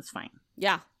fine. It's fine.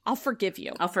 Yeah, I'll forgive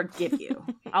you.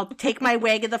 I'll take my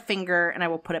wag of the finger and I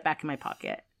will put it back in my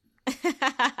pocket.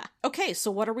 Okay,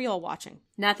 so what are we all watching?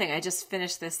 Nothing. I just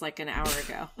finished this like an hour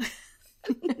ago.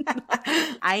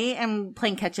 I am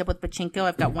playing catch up with Pachinko.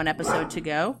 I've got one episode to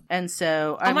go, and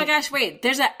so oh my gosh, wait!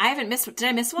 I haven't missed. Did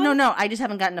I miss one? No, I just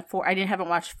haven't gotten to 4. I haven't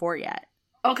watched 4 yet.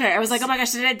 Okay, I was like, oh my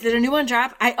gosh, did a new one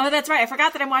drop? That's right. I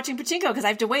forgot that I'm watching Pachinko because I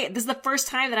have to wait. This is the first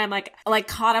time that I'm like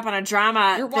caught up on a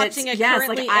drama. You're watching it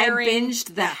currently I airing.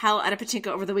 binged the hell out of Pachinko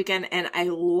over the weekend and I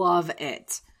love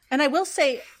it. And I will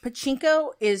say,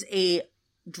 Pachinko is a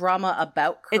drama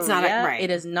about Korea. It's not right. It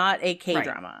is not a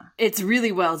K-drama. Right. It's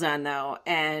really well done though,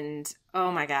 and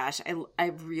oh my gosh, I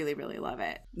really, really love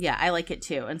it. Yeah, I like it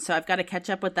too. And so I've got to catch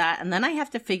up with that, and then I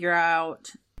have to figure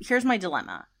out. Here's my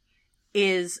dilemma: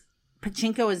 is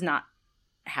Pachinko is not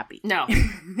happy. No.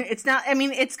 It's not. I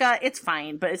mean, it's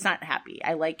fine, but it's not happy.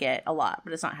 I like it a lot,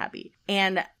 but it's not happy.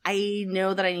 And I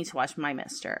know that I need to watch My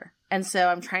Mister. And so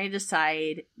I'm trying to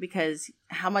decide, because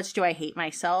how much do I hate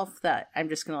myself that I'm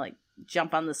just going to like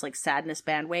jump on this like sadness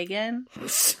bandwagon?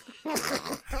 And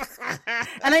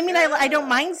I mean, I don't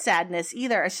mind sadness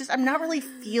either. It's just, I'm not really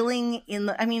feeling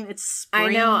it's spring.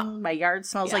 I know. My yard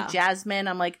smells like jasmine.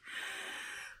 I'm like,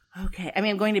 okay. I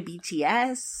mean, I'm going to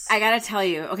BTS. I gotta tell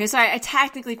you. Okay, so I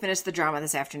technically finished the drama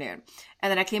this afternoon. And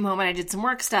then I came home and I did some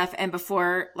work stuff. And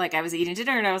before, like, I was eating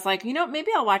dinner and I was like, you know, maybe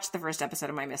I'll watch the first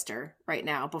episode of My Mister right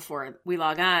now before we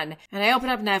log on. And I open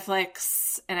up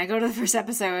Netflix and I go to the first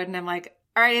episode and I'm like,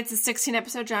 all right, it's a 16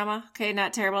 episode drama. Okay,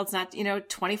 not terrible. It's not,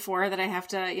 24 that I have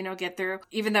to, get through.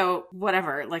 Even though,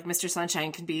 whatever, like Mr.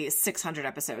 Sunshine can be 600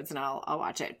 episodes and I'll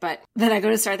watch it. But then I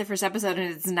go to start the first episode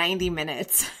and it's 90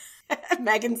 minutes.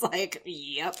 Megan's like,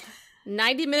 yep.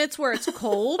 90 minutes where it's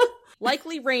cold,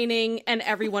 likely raining, and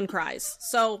everyone cries.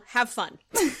 So have fun.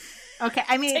 Okay,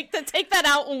 I mean, take that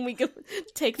out when we go.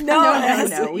 Take that No.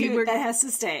 That has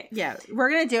to stay. Yeah, we're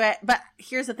gonna do it. But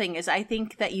here's the thing: is I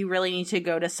think that you really need to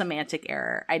go to semantic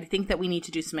error. I think that we need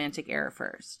to do semantic error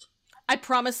first. I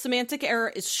promise, semantic error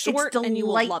is short, and you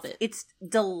will love it. It's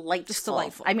delightful. Just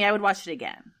delightful. I mean, I would watch it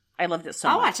again. I loved it so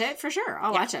much. I'll watch it for sure.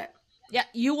 I'll watch it. Yeah,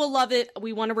 you will love it.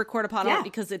 We want to record upon it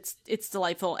because it's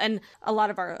delightful, and a lot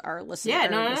of our listeners. Yeah,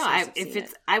 no.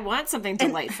 I want something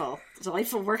delightful.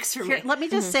 Delightful works for me. Let me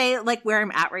just say, like, where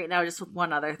I'm at right now, just with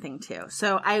one other thing too.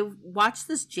 So I watched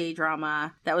this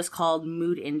J-drama that was called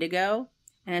Mood Indigo,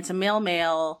 and it's a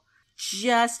male.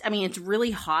 It's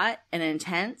really hot and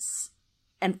intense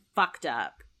and fucked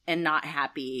up and not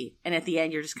happy. And at the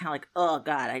end, you're just kind of like, oh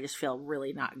god, I just feel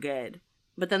really not good.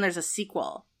 But then there's a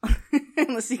sequel.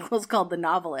 And the sequel's called The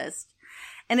Novelist.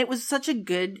 And it was such a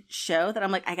good show that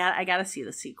I'm like, I gotta see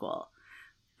the sequel.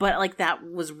 But like that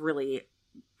was really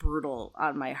brutal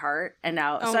on my heart. And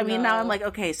now now I'm like,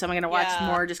 okay, so I'm gonna watch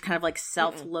more just kind of like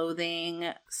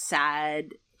self-loathing,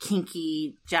 sad,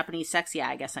 kinky, Japanese sex. Yeah,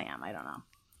 I guess I am. I don't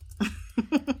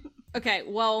know. Okay,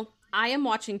 well, I am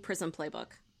watching Prison Playbook.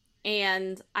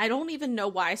 And I don't even know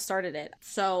why I started it.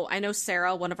 So I know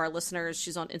Sarah, one of our listeners,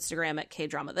 she's on Instagram at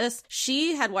KDramaThis.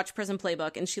 She had watched Prison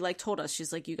Playbook and she like told us,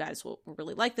 she's like, you guys will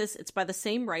really like this. It's by the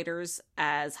same writers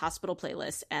as Hospital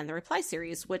Playlist and the Reply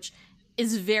series, which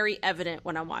is very evident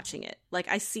when I'm watching it. Like,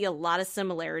 I see a lot of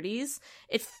similarities.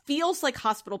 It feels like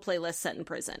Hospital Playlist set in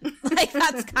prison. Like,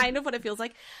 that's kind of what it feels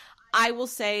like. I will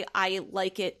say I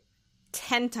like it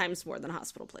 10 times more than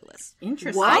Hospital Playlist.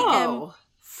 Interesting. I am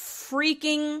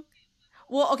freaking...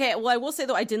 Well, okay, I will say,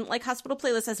 though, I didn't like Hospital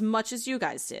Playlist as much as you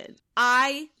guys did.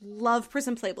 I love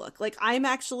Prison Playbook. Like, I'm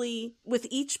actually, with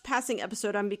each passing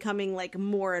episode, I'm becoming, like,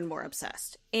 more and more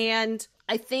obsessed. And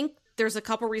I think there's a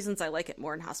couple reasons I like it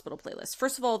more in Hospital Playlist.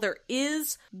 First of all, there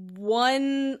is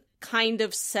one kind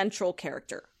of central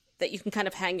character that you can kind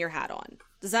of hang your hat on.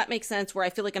 Does that make sense? Where I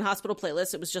feel like in Hospital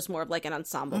Playlist, it was just more of like an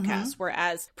ensemble cast.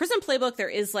 Whereas Prison Playbook, there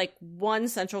is like one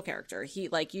central character. He,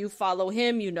 like, you follow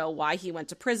him, you know why he went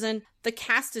to prison. The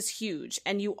cast is huge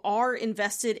and you are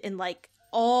invested in like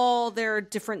all their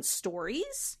different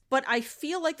stories. But I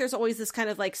feel like there's always this kind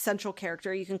of like central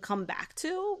character you can come back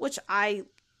to, which I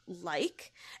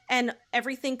like, and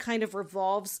everything kind of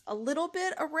revolves a little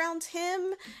bit around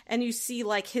him, and you see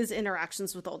like his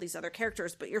interactions with all these other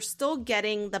characters, but you're still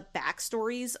getting the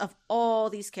backstories of all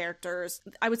these characters.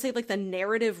 I would say like the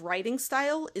narrative writing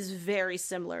style is very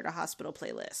similar to Hospital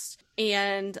Playlist,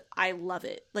 and I love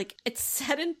it. Like, it's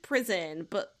set in prison,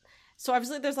 but so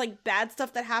obviously there's like bad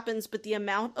stuff that happens, but the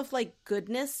amount of like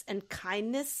goodness and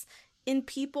kindness in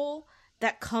people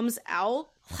that comes out,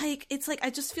 like, it's like, I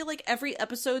just feel like every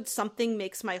episode something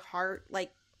makes my heart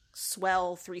like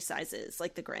swell 3 sizes,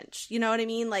 like the Grinch. You know what I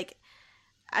mean? Like,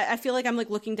 I feel like I'm like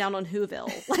looking down on Whoville,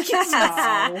 like it's just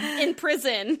in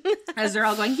prison. As they're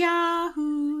all going,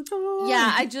 Yahoo!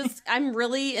 Yeah, I'm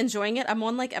really enjoying it. I'm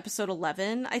on like episode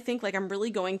 11, I think. Like, I'm really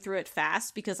going through it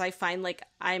fast because I find like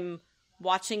I'm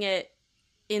watching it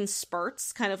in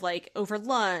spurts, kind of like over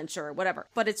lunch or whatever.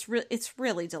 But it's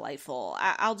really delightful.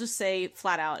 I'll just say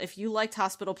flat out, if you liked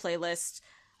Hospital Playlist,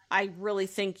 I really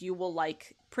think you will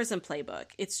like Prison Playbook.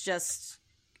 It's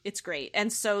great.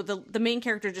 And so the main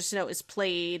character, just to know, is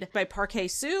played by Park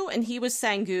Hae-soo, and he was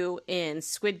Sang-gu in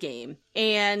Squid Game.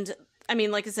 And I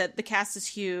mean, like I said, the cast is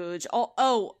huge.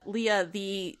 Oh, Leah,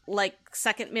 the like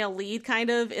second male lead kind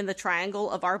of in the triangle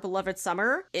of Our Beloved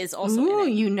Summer, is also in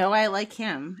it. You know I like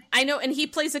him. I know, and he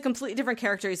plays a completely different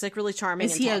character. He's like really charming.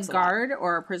 Is he a guard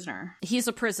or a prisoner? He's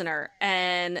a prisoner,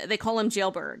 and they call him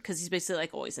Jailbird because he's basically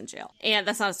like always in jail. And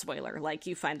that's not a spoiler. Like,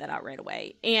 you find that out right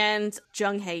away. And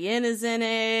Jung Hae-in is in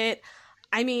it.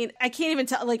 I mean, I can't even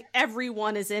tell, like,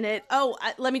 everyone is in it. Oh,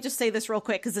 let me just say this real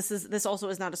quick, because this also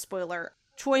is not a spoiler.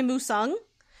 Choi Moo-sung,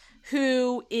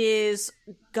 who is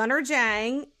Gunnar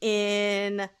Jang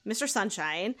in Mr.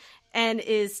 Sunshine and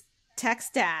is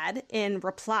Tech's dad in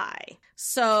Reply.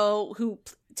 So, who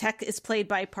Tech is played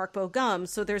by Park Bo-gum.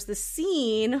 So there's this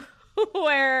scene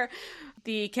where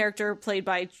the character played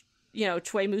by,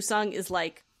 Choi Moo-sung is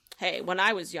like, hey, when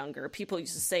I was younger, people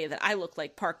used to say that I look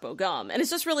like Park Bo-gum. And it's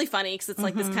just really funny because it's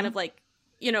like this kind of like,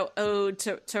 ode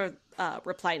to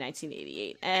Reply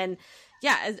 1988. And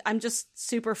yeah, I'm just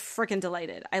super freaking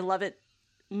delighted. I love it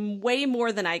way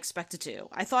more than I expected to.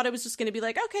 I thought it was just going to be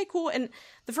like, okay, cool. And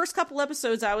the first couple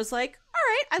episodes, I was like, all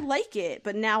right, I like it.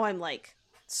 But now I'm like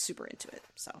super into it.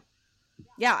 So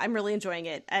yeah, I'm really enjoying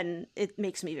it. And it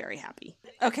makes me very happy.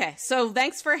 Okay, so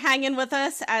thanks for hanging with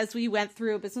us as we went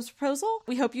through A Business Proposal.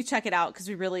 We hope you check it out because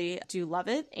we really do love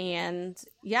it. And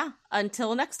yeah,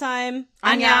 until next time.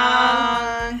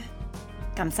 Annyeong!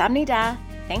 감사합니다.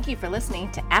 Thank you for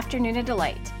listening to Afternoon of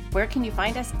Delight. Where can you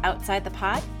find us outside the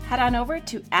pod? Head on over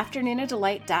to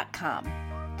afternoonadelight.com.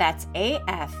 That's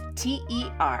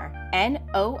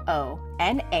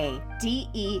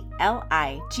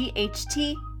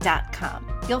AFTERNOONADELIGHT.com.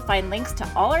 You'll find links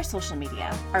to all our social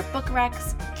media, our book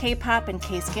recs, K-pop and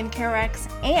K-skincare recs,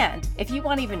 and if you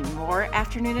want even more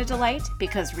Afternoon of Delight,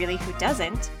 because really who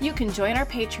doesn't, you can join our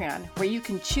Patreon, where you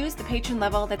can choose the patron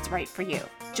level that's right for you.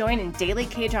 Join in daily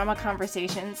K-drama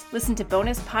conversations, listen to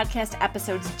bonus podcast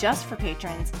episodes just for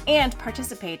patrons, and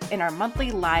participate in our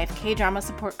monthly live K-drama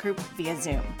support group via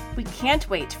Zoom. We can't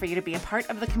wait for you to be a part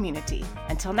of the community.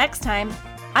 Until next time,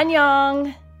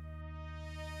 annyeong!